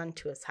held the gun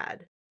to his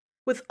head.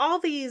 With all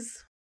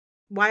these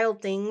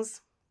wild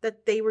things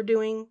that they were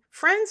doing,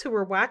 friends who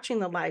were watching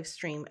the live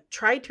stream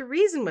tried to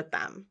reason with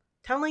them,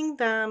 telling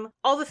them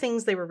all the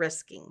things they were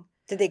risking.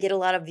 Did they get a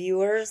lot of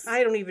viewers?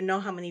 I don't even know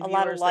how many viewers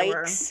lot of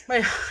likes.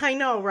 there were. I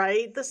know,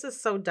 right? This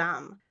is so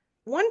dumb.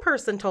 One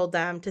person told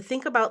them to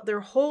think about their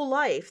whole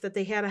life that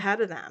they had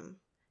ahead of them.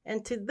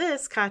 And to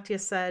this, Katya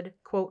said,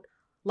 quote,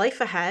 "Life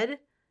ahead?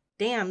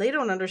 Damn, they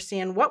don't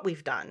understand what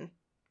we've done."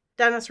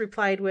 Dennis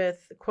replied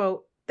with,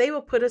 quote, "They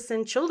will put us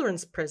in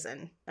children's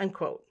prison,"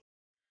 unquote.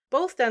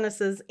 Both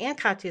Dennis's and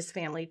Katya's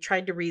family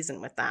tried to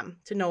reason with them,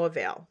 to no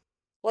avail.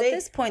 Well, at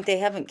this point, they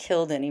haven't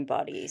killed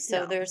anybody,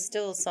 so No. there's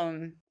still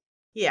some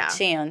Yeah.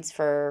 chance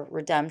for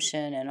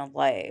redemption in a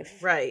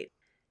life. Right.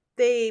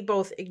 They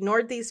both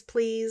ignored these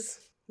pleas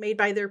made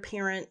by their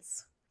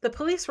parents. The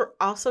police were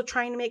also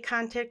trying to make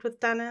contact with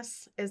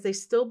Dennis, as they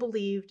still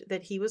believed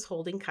that he was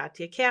holding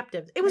Katya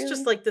captive. It was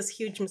just like this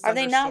huge Are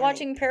misunderstanding. they not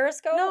watching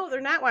Periscope? No,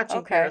 they're not watching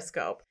Okay.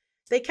 Periscope.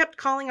 They kept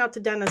calling out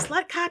to Dennis,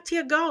 "Let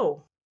Katya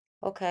go."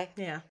 Okay.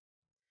 Yeah.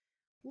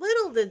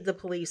 Little did the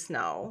police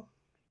know,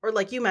 or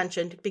like you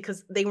mentioned,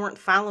 because they weren't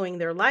following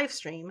their live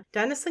stream,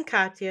 Dennis and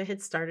Katya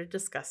had started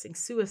discussing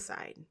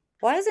suicide.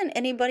 Why isn't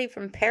anybody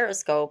from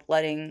Periscope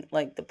letting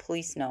the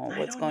police know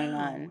what's going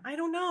on? I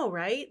don't know,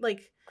 right?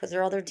 Because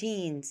they're other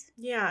teens.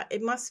 Yeah,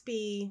 it must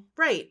be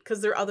right,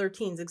 because they're other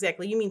teens.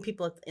 Exactly. You mean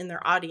people in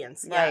their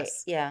audience? Right.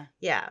 Yes. Yeah.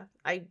 Yeah.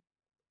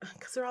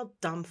 Because they're all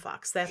dumb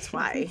fucks. That's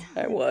why.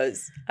 I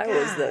was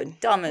the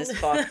dumbest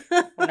fuck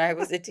when I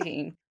was a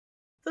teen.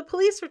 The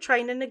police were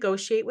trying to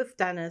negotiate with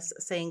Dennis,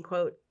 saying,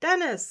 quote,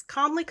 "Dennis,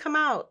 calmly come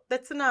out.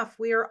 That's enough.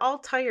 We are all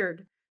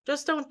tired.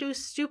 Just don't do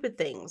stupid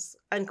things,"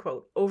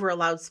 unquote, over a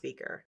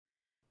loudspeaker.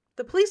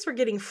 The police were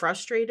getting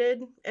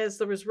frustrated as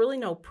there was really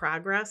no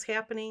progress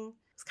happening.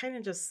 It's kind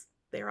of just,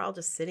 they were all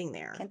just sitting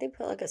there. Can't they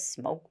put a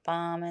smoke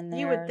bomb in there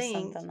You would or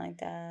think. something like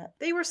that?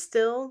 They were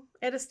still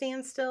at a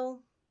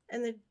standstill,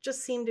 and there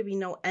just seemed to be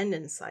no end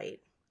in sight.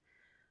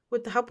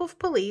 With the help of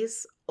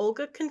police,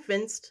 Olga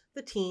convinced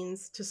the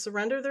teens to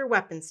surrender their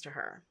weapons to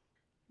her.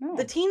 Oh.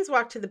 The teens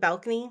walked to the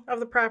balcony of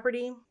the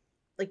property.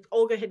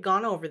 Olga had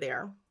gone over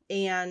there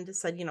and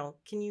said,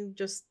 "Can you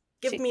just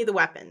give me the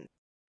weapon?"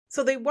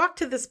 So they walked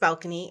to this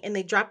balcony and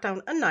they dropped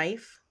down a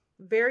knife,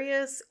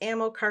 various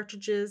ammo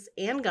cartridges,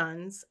 and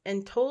guns,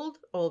 and told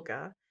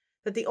Olga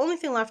that the only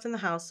thing left in the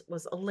house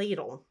was a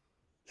ladle.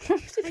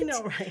 I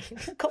know, right?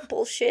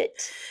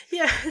 Bullshit.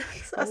 Yeah,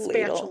 a ladle.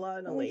 spatula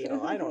and a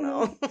ladle. I don't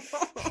know.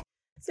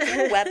 Is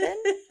that a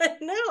weapon?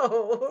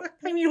 No.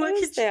 I mean, What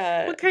is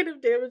that? what kind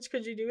of damage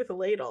could you do with a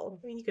ladle?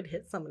 I mean, you could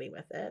hit somebody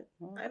with it.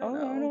 I don't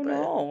know. I don't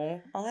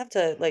know. I'll have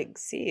to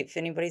see if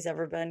anybody's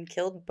ever been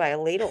killed by a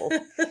ladle.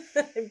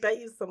 I bet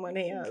you someone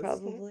has.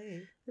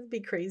 Probably. It'd be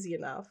crazy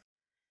enough.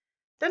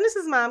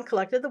 Dennis's mom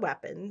collected the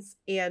weapons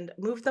and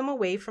moved them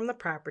away from the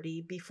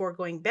property before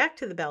going back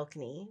to the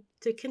balcony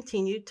to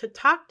continue to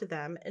talk to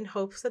them in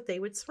hopes that they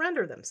would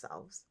surrender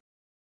themselves.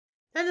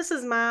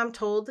 Dennis's mom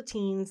told the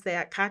teens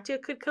that Katya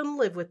could come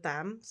live with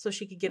them so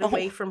she could get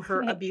away from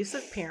her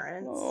abusive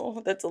parents.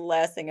 Oh, that's the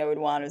last thing I would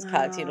want is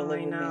Katya to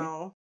live with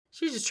me.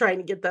 She's just trying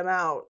to get them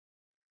out.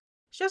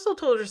 She also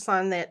told her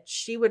son that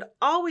she would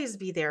always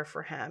be there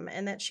for him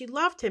and that she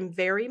loved him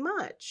very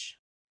much.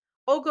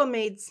 Olga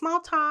made small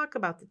talk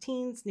about the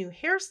teens' new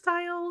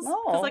hairstyles.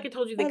 Because like I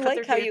told you, they cut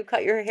their hair. how you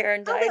cut your hair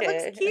and dyed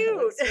That looks cute. It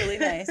looks really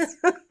nice.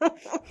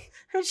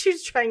 And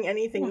she's trying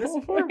anything. This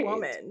poor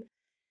woman.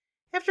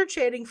 After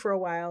chatting for a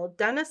while,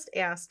 Dennis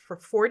asked for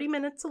 40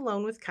 minutes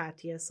alone with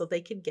Katya so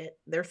they could get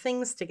their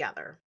things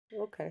together.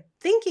 Okay.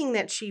 Thinking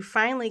that she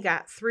finally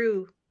got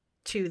through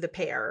to the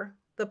pair,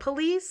 the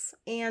police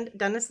and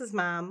Dennis's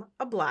mom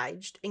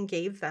obliged and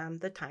gave them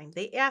the time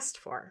they asked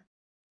for.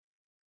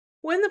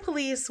 When the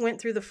police went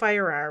through the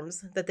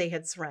firearms that they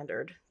had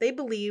surrendered, they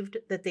believed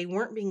that they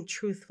weren't being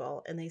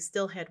truthful and they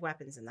still had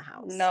weapons in the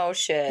house. No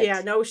shit.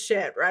 Yeah, no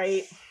shit,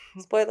 right?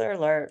 Spoiler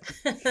alert.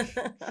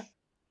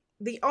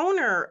 The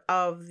owner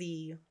of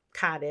the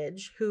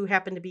cottage, who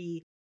happened to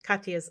be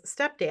Katya's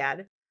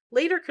stepdad,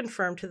 later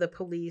confirmed to the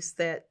police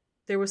that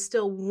there was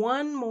still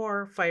one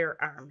more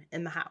firearm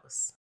in the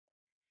house.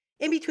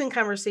 In between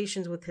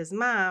conversations with his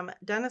mom,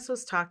 Dennis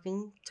was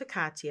talking to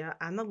Katya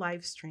on the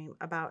live stream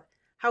about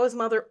how his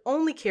mother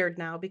only cared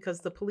now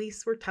because the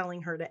police were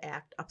telling her to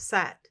act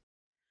upset.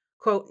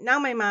 Quote, now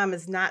my mom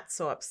is not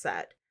so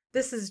upset.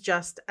 This is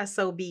just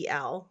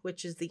SOBL,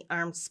 which is the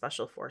Armed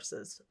Special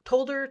Forces,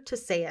 told her to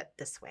say it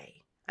this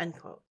way,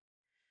 unquote.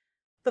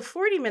 The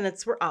 40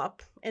 minutes were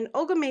up, and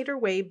Olga made her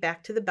way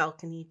back to the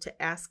balcony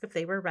to ask if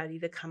they were ready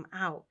to come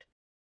out.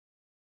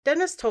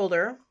 Dennis told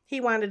her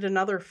he wanted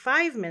another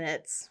 5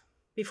 minutes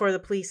before the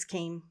police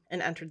came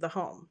and entered the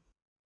home.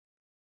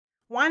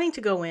 Wanting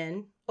to go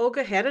in,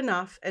 Olga had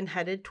enough and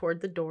headed toward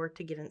the door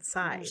to get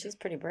inside. Oh, she's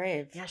pretty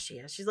brave. Yeah, she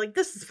is. She's like,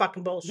 this is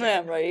fucking bullshit.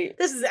 Yeah, right.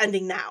 This is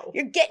ending now.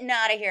 You're getting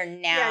out of here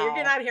now. Yeah, you're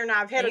getting out of here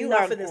now. I've had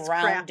enough of this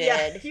crap.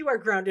 Yeah, you are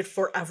grounded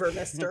forever,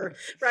 mister.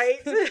 Right?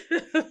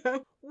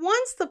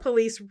 Once the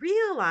police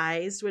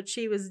realized what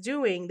she was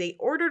doing, they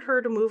ordered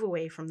her to move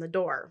away from the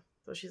door.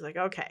 So she's like,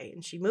 okay.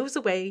 And she moves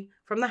away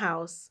from the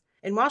house.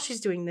 And while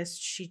she's doing this,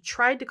 she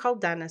tried to call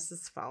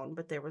Dennis's phone,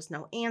 but there was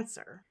no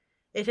answer.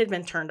 It had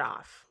been turned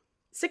off.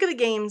 Sick of the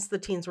games the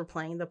teens were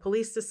playing, the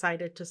police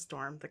decided to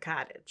storm the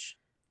cottage.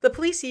 The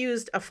police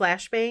used a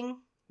flashbang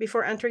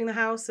before entering the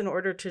house in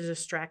order to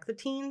distract the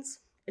teens.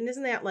 And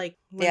isn't that like,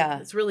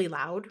 it's really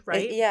loud,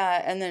 right?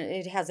 Yeah, and then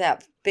it has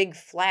that big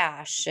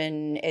flash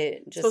and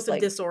it just supposed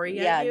to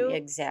disorient you? Yeah,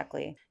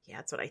 exactly. Yeah,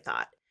 that's what I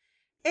thought.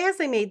 As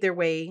they made their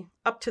way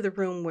up to the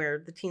room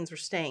where the teens were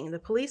staying, the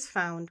police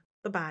found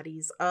the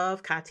bodies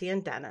of Katya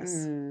and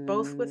Dennis,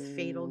 both with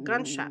fatal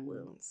gunshot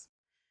wounds.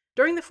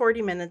 During the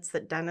 40 minutes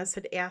that Dennis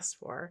had asked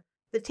for,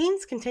 the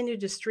teens continued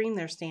to stream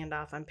their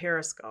standoff on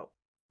Periscope.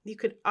 You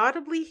could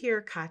audibly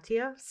hear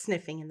Katya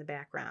sniffing in the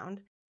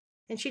background,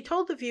 and she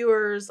told the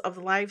viewers of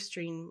the live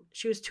stream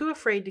she was too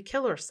afraid to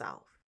kill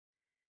herself.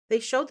 They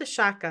showed the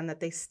shotgun that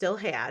they still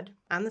had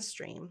on the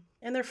stream,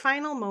 and their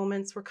final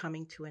moments were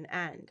coming to an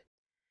end.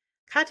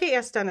 Katya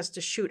asked Dennis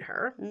to shoot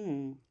her.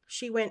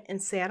 She went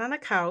and sat on a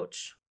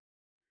couch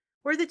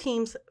where the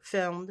teams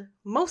filmed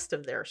most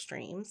of their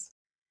streams.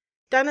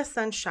 Dennis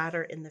then shot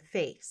her in the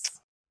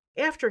face.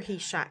 After he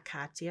shot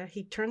Katya,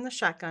 he turned the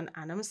shotgun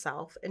on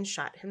himself and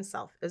shot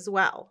himself as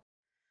well.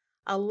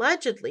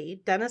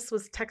 Allegedly, Dennis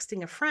was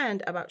texting a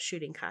friend about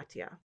shooting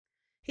Katya.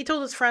 He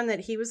told his friend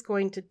that he was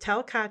going to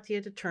tell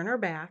Katya to turn her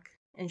back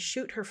and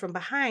shoot her from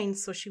behind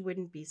so she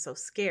wouldn't be so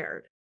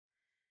scared.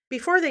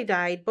 Before they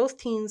died, both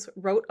teens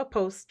wrote a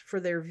post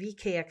for their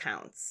VK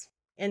accounts,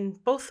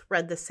 and both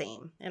read the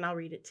same, and I'll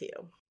read it to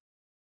you.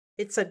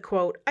 It said,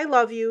 quote, I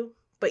love you,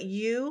 but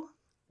you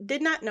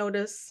did not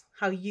notice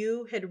how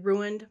you had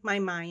ruined my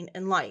mind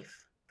and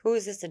life. Who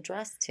is this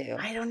addressed to?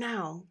 I don't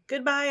know.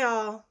 Goodbye,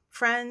 all.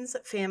 Friends,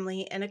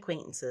 family, and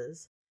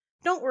acquaintances.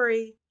 Don't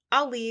worry.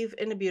 I'll leave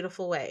in a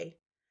beautiful way.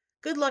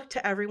 Good luck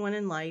to everyone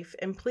in life,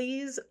 and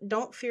please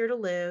don't fear to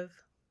live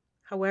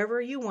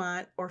however you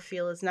want or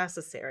feel is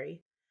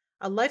necessary.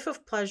 A life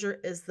of pleasure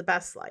is the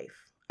best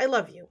life. I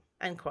love you.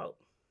 End quote.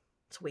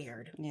 It's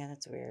weird. Yeah,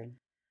 that's weird.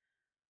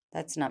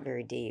 That's not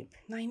very deep.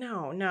 I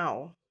know.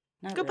 No.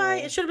 Not goodbye.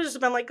 really. It should have just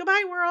been like,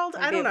 goodbye, world.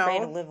 I don't know. Afraid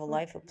to live a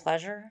life of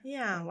pleasure?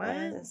 Yeah, what?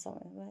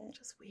 What?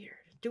 Just weird.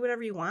 Do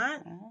whatever you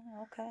want.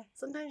 Oh, okay.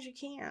 Sometimes you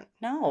can't.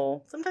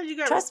 No. Sometimes you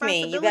got Trust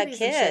me, you got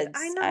kids.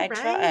 I know,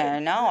 right?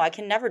 No, I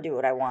can never do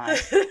what I want.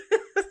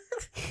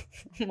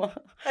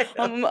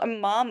 I'm a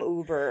mom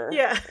Uber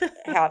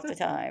half the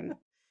time.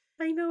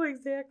 I know,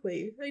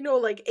 exactly. I know,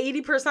 like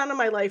 80% of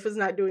my life is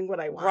not doing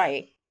what I want.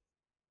 Right.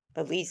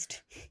 At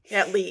least,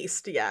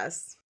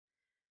 yes.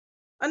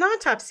 An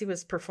autopsy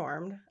was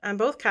performed on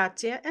both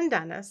Katya and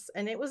Dennis,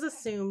 and it was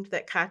assumed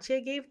that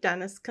Katya gave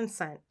Dennis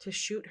consent to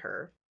shoot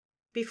her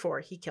before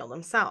he killed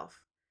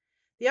himself.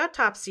 The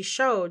autopsy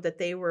showed that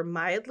they were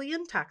mildly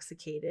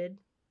intoxicated,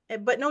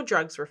 but no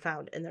drugs were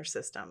found in their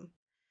system.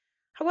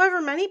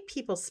 However, many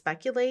people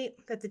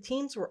speculate that the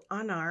teens were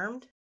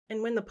unarmed,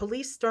 and when the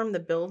police stormed the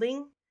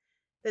building,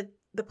 that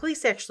the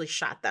police actually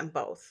shot them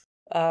both.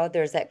 Oh,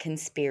 there's that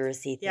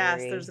conspiracy theory.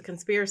 Yes, there's a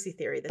conspiracy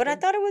theory. But I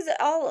thought it was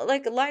all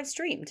like live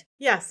streamed.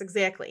 Yes,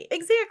 exactly.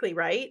 Exactly,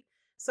 right?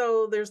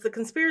 So there's the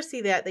conspiracy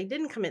that they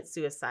didn't commit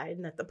suicide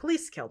and that the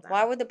police killed them.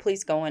 Why would the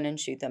police go in and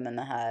shoot them in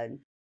the head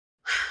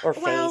or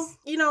face? Well,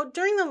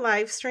 during the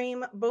live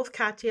stream, both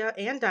Katya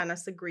and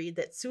Dennis agreed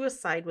that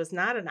suicide was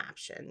not an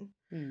option.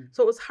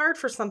 So it was hard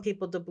for some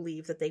people to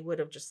believe that they would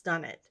have just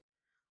done it.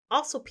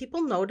 Also,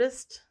 people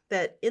noticed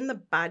that in the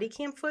body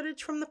cam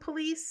footage from the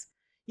police,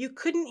 you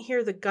couldn't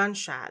hear the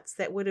gunshots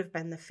that would have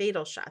been the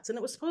fatal shots. And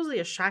it was supposedly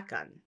a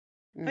shotgun.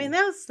 I mean,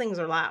 those things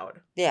are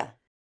loud. Yeah.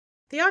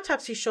 The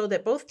autopsy showed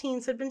that both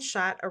teens had been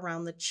shot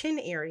around the chin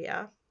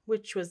area,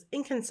 which was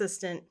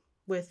inconsistent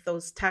with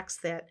those texts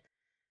that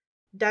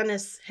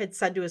Dennis had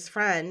said to his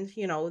friend,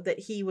 you know, that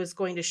he was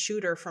going to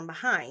shoot her from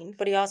behind.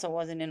 But he also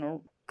wasn't in a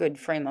good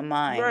frame of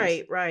mind.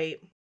 Right, right.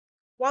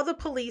 While the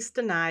police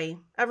deny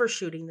ever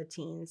shooting the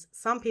teens,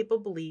 some people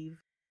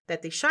believe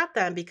that they shot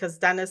them because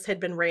Dennis had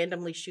been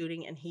randomly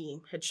shooting and he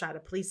had shot a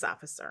police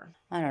officer.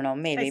 I don't know,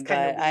 maybe,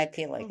 but I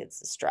feel like it's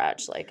a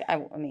stretch. Like, I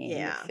mean,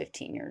 yeah.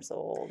 15 years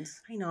old.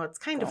 I know, it's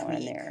kind of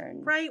weak. There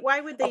and... Right?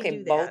 Why would they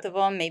do that? Both of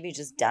them, maybe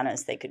just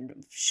Dennis they could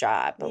have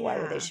shot, but why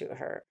would they shoot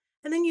her?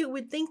 And then you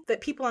would think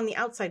that people on the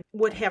outside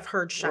would have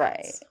heard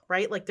shots,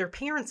 right? Like their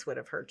parents would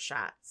have heard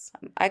shots.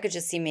 I could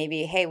just see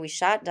maybe, hey, we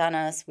shot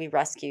Dennis, we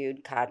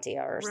rescued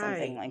Katya or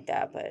something like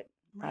that, but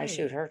I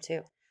shoot her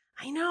too.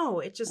 I know.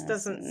 It just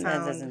doesn't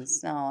sound...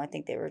 No, I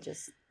think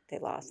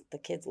the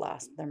kids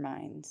lost their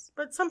minds.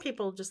 But some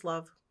people just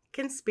love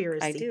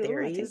conspiracy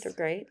theories. I think they're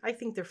great. I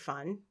think they're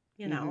fun,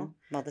 you know.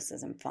 Well, this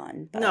isn't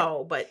fun. But...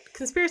 No, but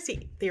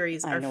conspiracy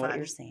theories are fun. I know what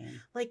you're saying.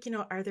 Like, you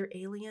know, are there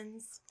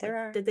aliens? There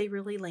are. Did they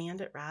really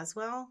land at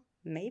Roswell?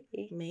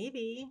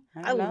 Maybe.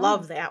 I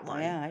love that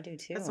one. Yeah, I do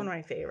too. That's one of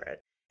my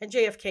favorite. And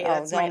JFK,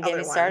 that's my other one. Don't get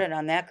me started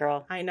on that,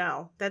 girl. I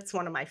know. That's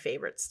one of my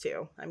favorites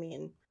too. I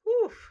mean...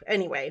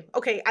 Anyway,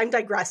 okay, I'm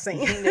digressing.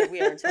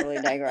 We are totally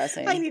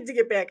digressing. I need to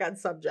get back on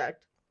subject.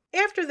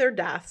 After their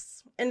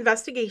deaths,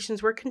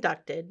 investigations were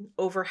conducted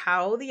over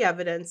how the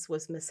evidence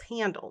was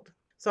mishandled.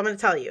 So I'm going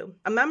to tell you,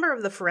 a member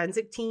of the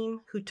forensic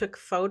team who took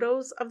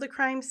photos of the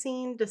crime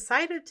scene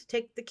decided to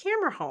take the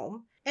camera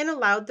home and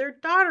allowed their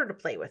daughter to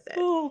play with it.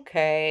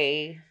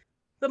 Okay.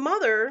 The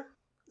mother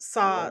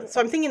saw,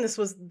 so I'm thinking this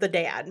was the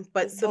dad,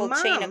 but this the whole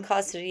mom, chain of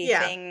custody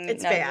thing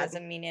it's bad.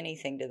 Doesn't mean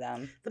anything to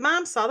them. The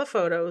mom saw the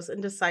photos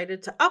and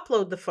decided to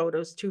upload the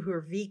photos to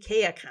her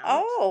VK account.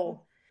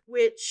 Oh.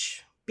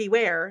 Which,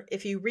 beware,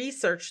 if you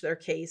research their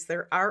case,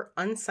 there are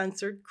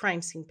uncensored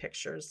crime scene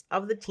pictures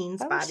of the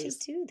teens' bodies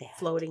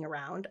floating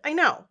around. I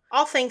know.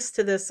 All thanks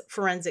to this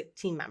forensic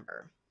team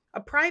member.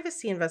 A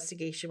privacy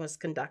investigation was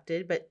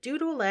conducted, but due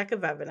to a lack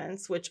of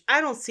evidence, which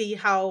I don't see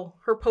how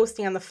her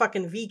posting on the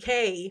fucking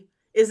VK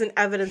isn't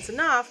evidence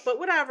enough, but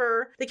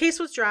whatever. The case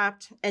was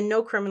dropped and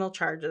no criminal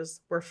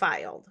charges were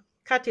filed.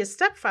 Katya's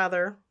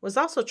stepfather was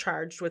also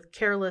charged with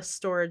careless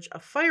storage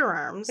of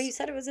firearms. But you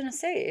said it was in a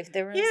safe.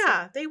 They were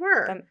they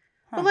were.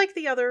 But like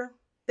the other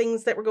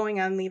things that were going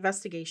on in the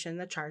investigation,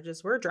 the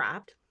charges were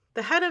dropped.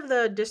 The head of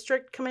the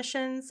district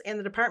commissions and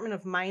the Department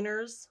of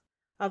Minors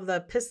of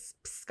the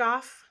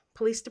Pskov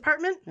Police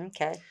Department,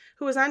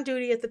 who was on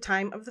duty at the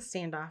time of the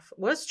standoff,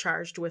 was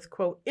charged with,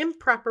 quote,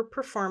 improper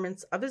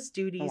performance of his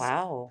duties.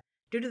 Wow.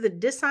 Due to the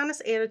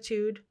dishonest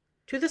attitude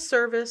to the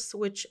service,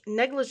 which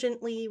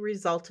negligently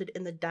resulted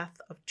in the death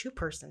of 2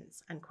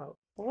 persons, end quote.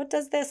 What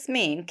does this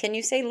mean? Can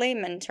you say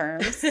layman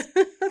terms?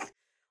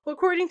 Well,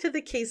 according to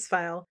the case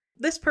file,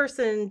 this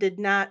person did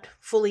not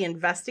fully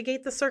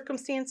investigate the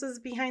circumstances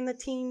behind the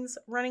teens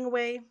running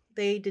away.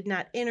 They did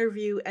not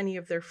interview any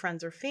of their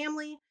friends or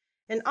family,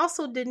 and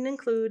also didn't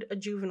include a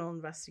juvenile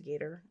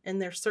investigator in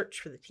their search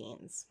for the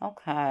teens.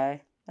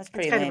 Okay. That's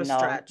pretty lame, kind of a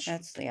stretch.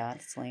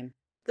 That's lame.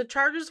 The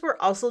charges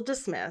were also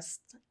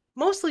dismissed,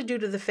 mostly due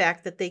to the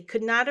fact that they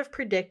could not have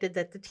predicted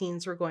that the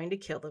teens were going to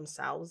kill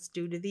themselves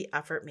due to the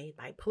effort made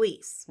by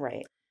police.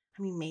 Right.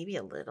 I mean, maybe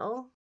a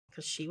little,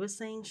 because she was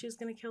saying she was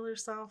going to kill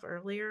herself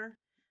earlier.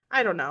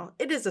 I don't know.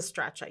 It is a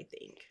stretch, I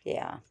think.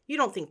 Yeah. You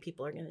don't think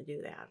people are going to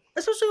do that.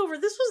 Especially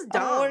this was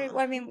dumb.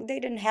 I mean, they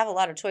didn't have a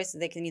lot of choices.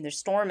 They can either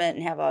storm it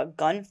and have a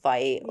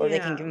gunfight, or they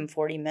can give them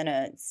 40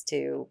 minutes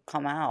to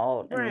come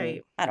out.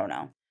 Right. I don't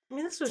know. I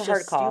mean, this was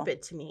just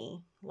stupid to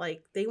me.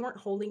 Like, they weren't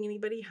holding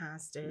anybody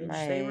hostage.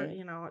 Right. They were,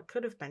 it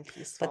could have been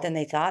peaceful. But then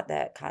they thought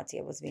that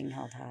Katya was being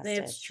held hostage.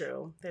 That's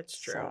true.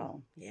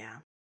 So. Yeah.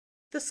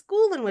 The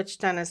school in which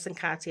Dennis and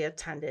Katya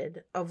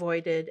attended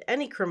avoided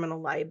any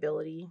criminal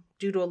liability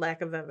due to a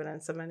lack of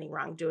evidence of any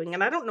wrongdoing.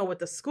 And I don't know what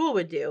the school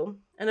would do.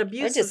 They're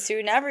just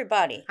suing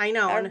everybody. I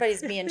know.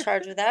 Everybody's being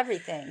charged with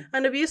everything.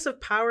 An abuse of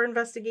power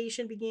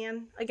investigation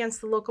began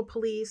against the local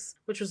police,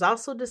 which was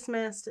also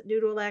dismissed due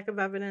to a lack of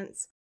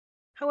evidence.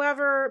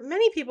 However,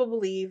 many people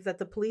believe that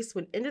the police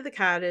went into the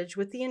cottage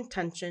with the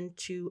intention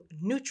to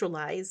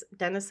neutralize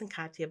Dennis and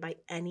Katya by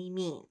any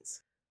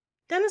means.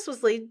 Dennis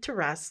was laid to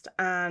rest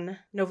on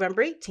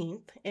November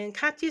 18th, and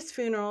Katya's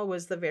funeral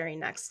was the very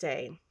next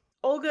day.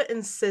 Olga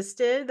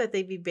insisted that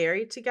they be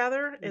buried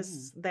together,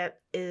 as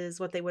that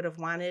is what they would have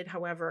wanted.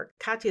 However,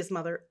 Katya's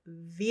mother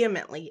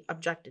vehemently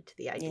objected to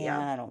the idea.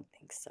 Yeah, I don't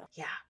think so.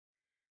 Yeah.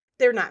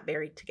 They're not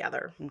buried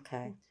together.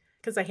 Okay.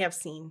 Because I have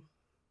seen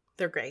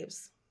their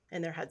graves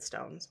and their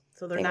headstones.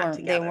 So they're not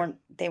together.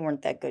 They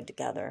weren't that good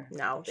together.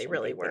 No, they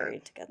really weren't.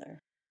 Buried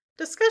together.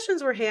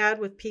 Discussions were had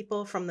with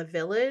people from the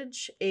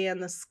village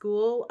and the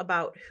school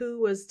about who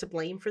was to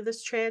blame for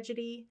this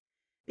tragedy.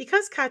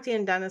 Because Katya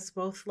and Dennis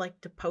both like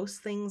to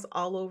post things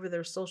all over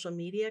their social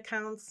media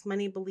accounts,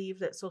 many believe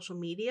that social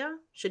media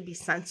should be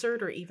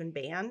censored or even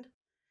banned.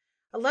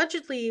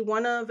 Allegedly,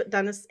 one of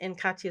Dennis and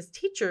Katya's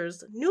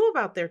teachers knew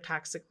about their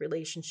toxic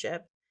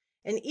relationship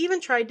and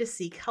even tried to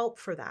seek help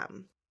for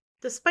them.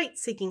 Despite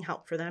seeking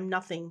help for them,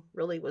 nothing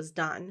really was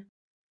done.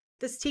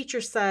 This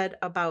teacher said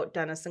about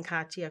Dennis and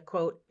Katya,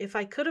 quote, "If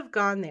I could have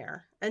gone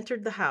there,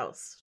 entered the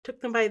house,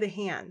 took them by the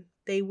hand,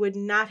 they would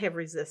not have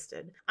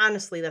resisted.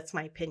 Honestly, that's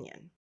my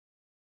opinion."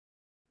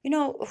 You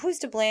know, who's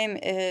to blame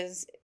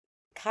is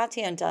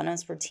Katya and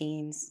Dennis were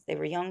teens. They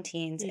were young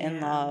teens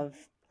in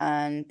love,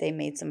 and they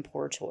made some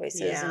poor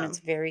choices, and it's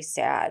very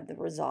sad, the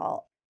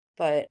result.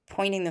 But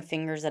pointing the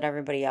fingers at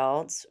everybody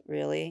else,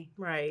 really?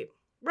 Right.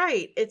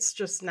 It's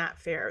just not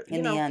fair.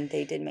 In the end,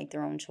 they did make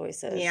their own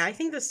choices. Yeah, I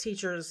think this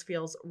teacher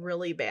feels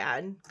really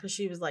bad because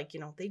she was like,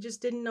 they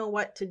just didn't know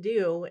what to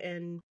do.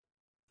 And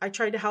I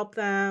tried to help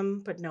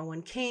them, but no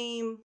one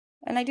came.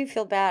 And I do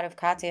feel bad if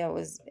Katya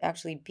was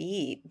actually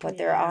beat, but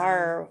there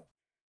are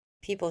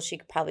people she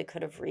probably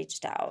could have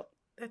reached out.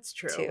 That's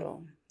true.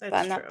 To. But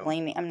I'm not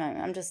blaming.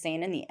 I'm just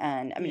saying in the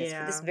end. I mean,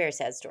 this is a very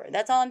sad story.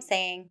 That's all I'm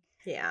saying.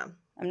 Yeah.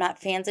 I'm not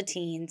fans of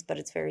teens, but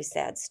it's a very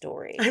sad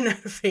story. I'm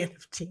not a fan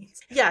of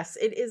teens. Yes,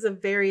 it is a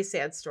very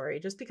sad story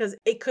just because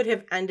it could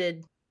have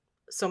ended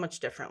so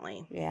much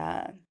differently.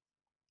 Yeah.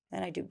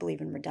 And I do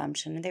believe in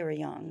redemption. They were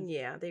young.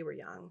 Yeah, they were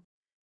young.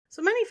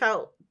 So many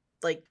felt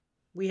like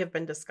we have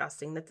been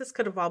discussing that this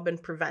could have all been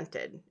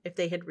prevented if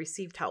they had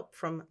received help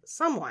from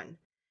someone.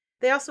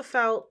 They also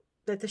felt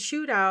that the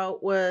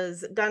shootout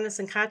was Dennis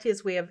and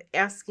Katya's way of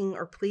asking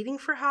or pleading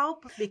for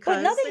help because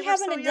but nothing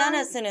happened to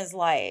Dennis in his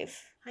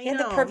life. He had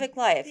the perfect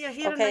life. Yeah,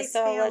 he had a nice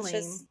family. Let's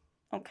just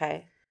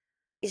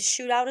Is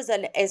shootout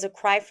as a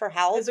cry for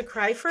help? As a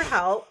cry for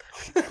help.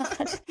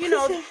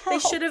 They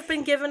should have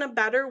been given a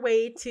better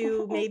way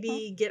to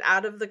maybe get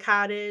out of the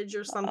cottage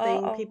or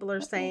something, people are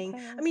saying.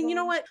 I mean, you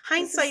know what?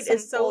 Hindsight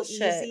is so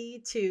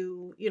easy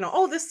to,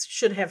 this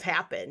should have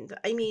happened.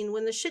 I mean,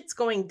 when the shit's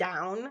going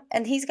down.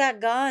 And he's got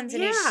guns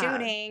and he's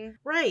shooting.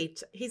 Right.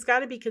 He's got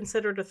to be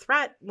considered a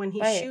threat when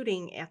he's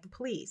shooting at the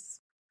police.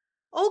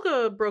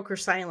 Olga broke her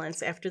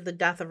silence after the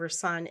death of her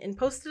son and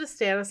posted a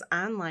status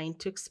online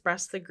to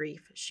express the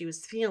grief she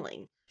was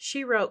feeling.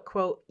 She wrote,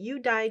 quote, "You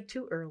died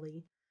too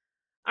early.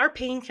 Our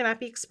pain cannot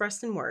be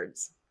expressed in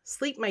words.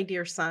 Sleep, my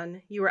dear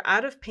son. You are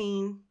out of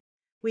pain.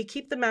 We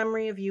keep the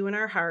memory of you in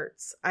our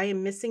hearts. I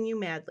am missing you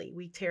madly.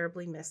 We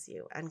terribly miss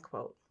you," end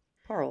quote.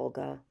 Poor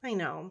Olga. I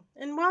know.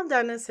 And while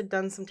Dennis had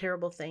done some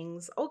terrible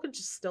things, Olga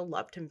just still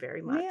loved him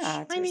very much.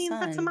 Yeah, it's her son.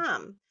 That's a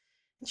mom.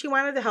 She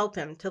wanted to help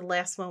him to the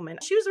last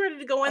moment. She was ready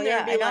to go in there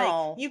and be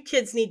like, "You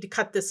kids need to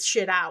cut this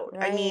shit out."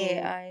 Right.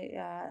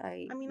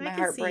 I my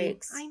heart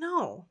breaks. I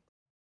know.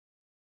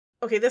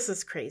 Okay, this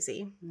is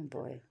crazy. Oh,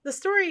 boy. The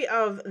story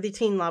of the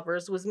teen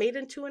lovers was made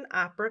into an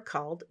opera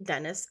called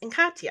Dennis and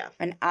Katya.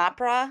 An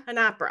opera? An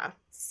opera.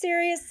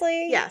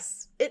 Seriously?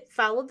 Yes. It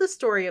followed the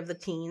story of the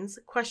teens,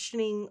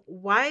 questioning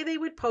why they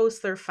would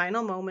post their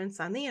final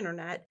moments on the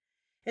internet,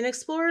 and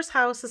explores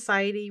how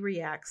society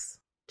reacts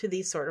to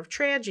these sort of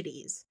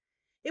tragedies.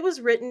 It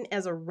was written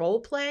as a role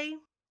play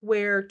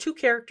where two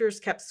characters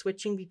kept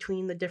switching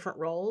between the different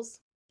roles.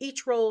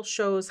 Each role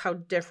shows how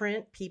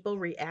different people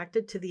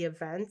reacted to the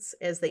events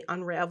as they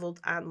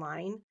unraveled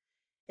online.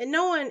 And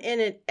no one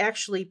in it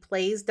actually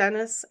plays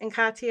Dennis and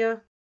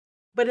Katya,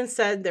 but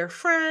instead they're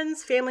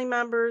friends, family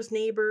members,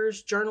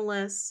 neighbors,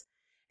 journalists,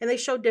 and they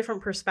show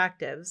different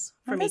perspectives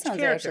from each character.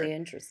 That sounds actually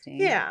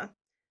interesting. Yeah.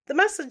 The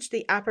message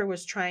the opera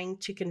was trying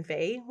to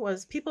convey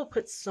was people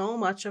put so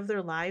much of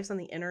their lives on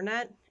the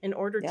internet in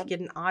order to get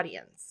an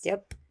audience.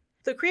 Yep.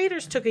 The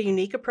creators took a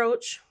unique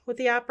approach with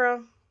the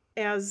opera.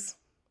 As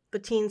the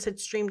teens had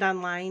streamed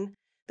online,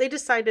 they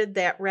decided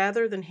that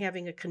rather than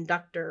having a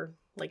conductor,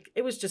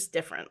 it was just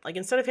different.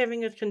 Instead of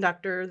having a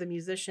conductor, the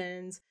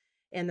musicians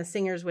and the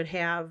singers would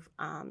have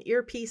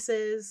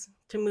earpieces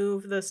to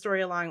move the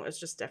story along. It was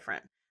just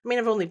different. I mean,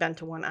 I've only been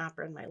to one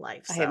opera in my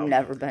life. So. I have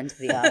never been to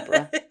the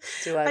opera.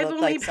 Do I look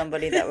like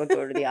somebody that would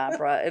go to the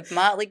opera? If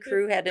Motley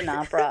Crue had an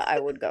opera, I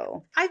would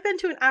go. I've been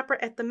to an opera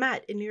at the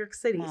Met in New York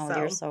City. Oh,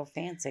 you're so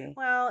fancy.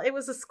 Well, it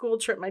was a school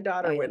trip my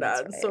daughter went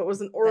on, right. So it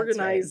was an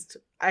organized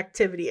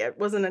activity. It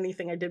wasn't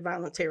anything I did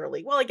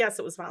voluntarily. Well, I guess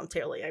it was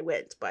voluntarily I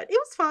went, but it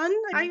was fun.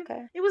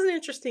 It was an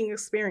interesting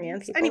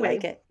experience. People anyway,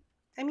 like it.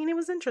 I mean, it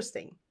was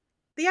interesting.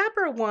 The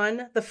opera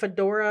won the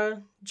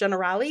Fedora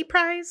Generali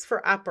Prize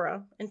for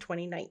Opera in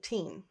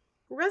 2019.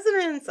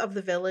 Residents of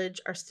the village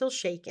are still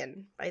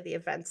shaken by the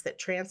events that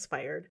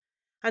transpired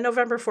on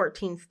November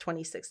 14th,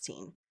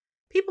 2016.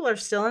 People are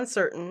still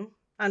uncertain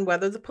on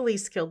whether the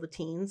police killed the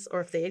teens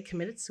or if they had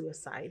committed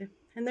suicide,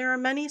 and there are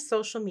many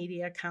social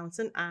media accounts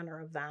in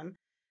honor of them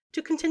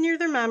to continue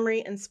their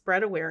memory and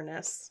spread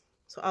awareness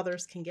so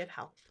others can get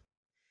help.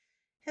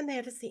 And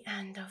that is the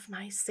end of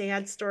my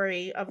sad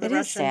story of the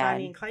Russian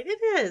Bonnie and Clyde.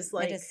 It is.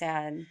 It is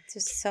sad.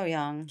 Just so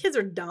young. Kids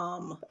are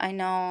dumb. I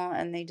know.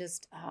 And they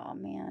just, oh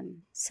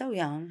man, so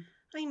young.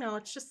 I know.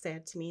 It's just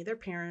sad to me. Their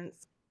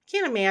parents.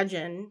 Can't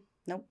imagine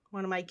Nope.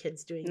 One of my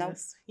kids doing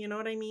this. You know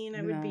what I mean?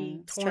 I would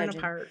be torn tragic.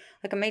 apart.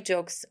 Like I make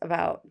jokes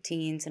about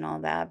teens and all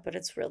that, but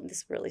it's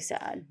really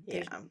sad.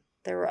 Yeah.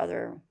 There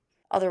were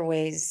other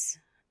ways,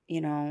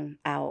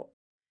 out.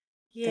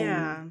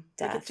 Yeah.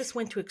 Like it just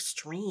went to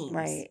extremes.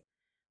 Right.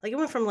 Like it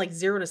went from like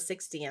 0 to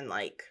 60 and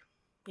like,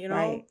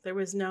 there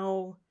was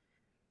no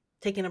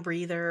taking a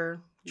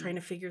breather, trying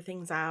to figure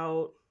things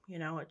out.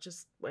 It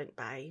just went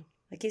by.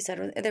 Like you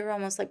said, they were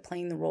almost like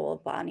playing the role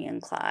of Bonnie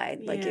and Clyde.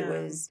 Like it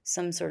was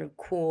some sort of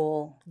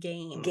cool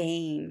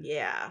game.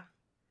 Yeah.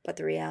 But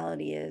the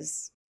reality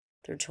is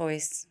their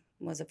choice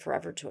was a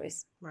forever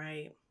choice.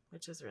 Right.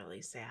 Which is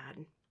really sad.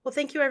 Well,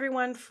 thank you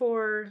everyone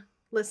for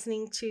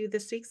listening to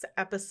this week's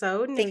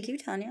episode. And thank you,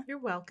 Tanya. You're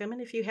welcome.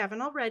 And if you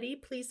haven't already,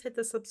 please hit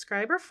the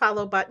subscribe or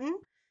follow button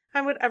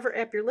on whatever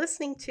app you're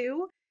listening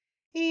to.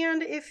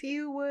 And if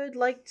you would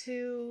like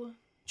to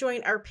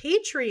join our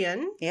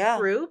Patreon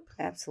group.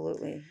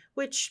 Absolutely.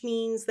 Which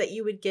means that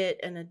you would get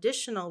an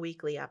additional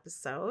weekly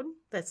episode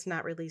that's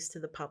not released to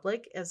the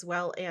public, as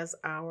well as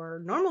our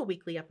normal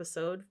weekly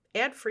episode,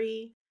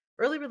 ad-free,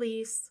 early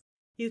release.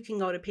 You can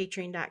go to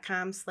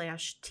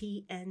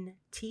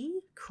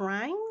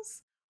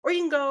patreon.com/TNTcrimes, or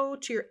you can go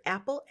to your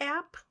Apple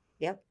app.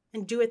 Yep.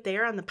 And do it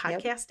there on the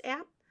podcast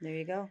app. There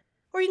you go.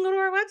 Or you can go to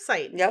our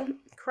website. Yep.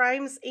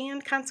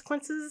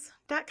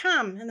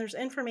 crimesandconsequences.com, and there's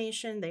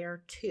information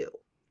there too.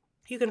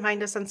 You can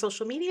find us on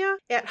social media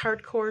at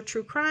Hardcore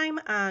True Crime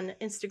on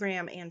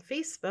Instagram and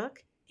Facebook.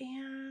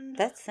 And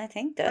I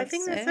think that's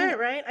it,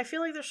 right? I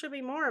feel like there should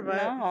be more, but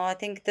no, I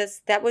think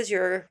that was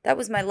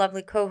my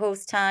lovely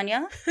co-host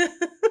Tanya.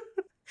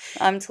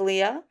 I'm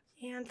Talia.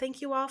 And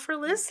thank you all for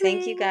listening.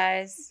 Thank you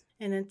guys.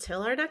 And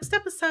until our next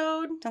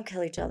episode, don't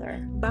kill each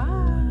other.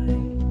 Bye.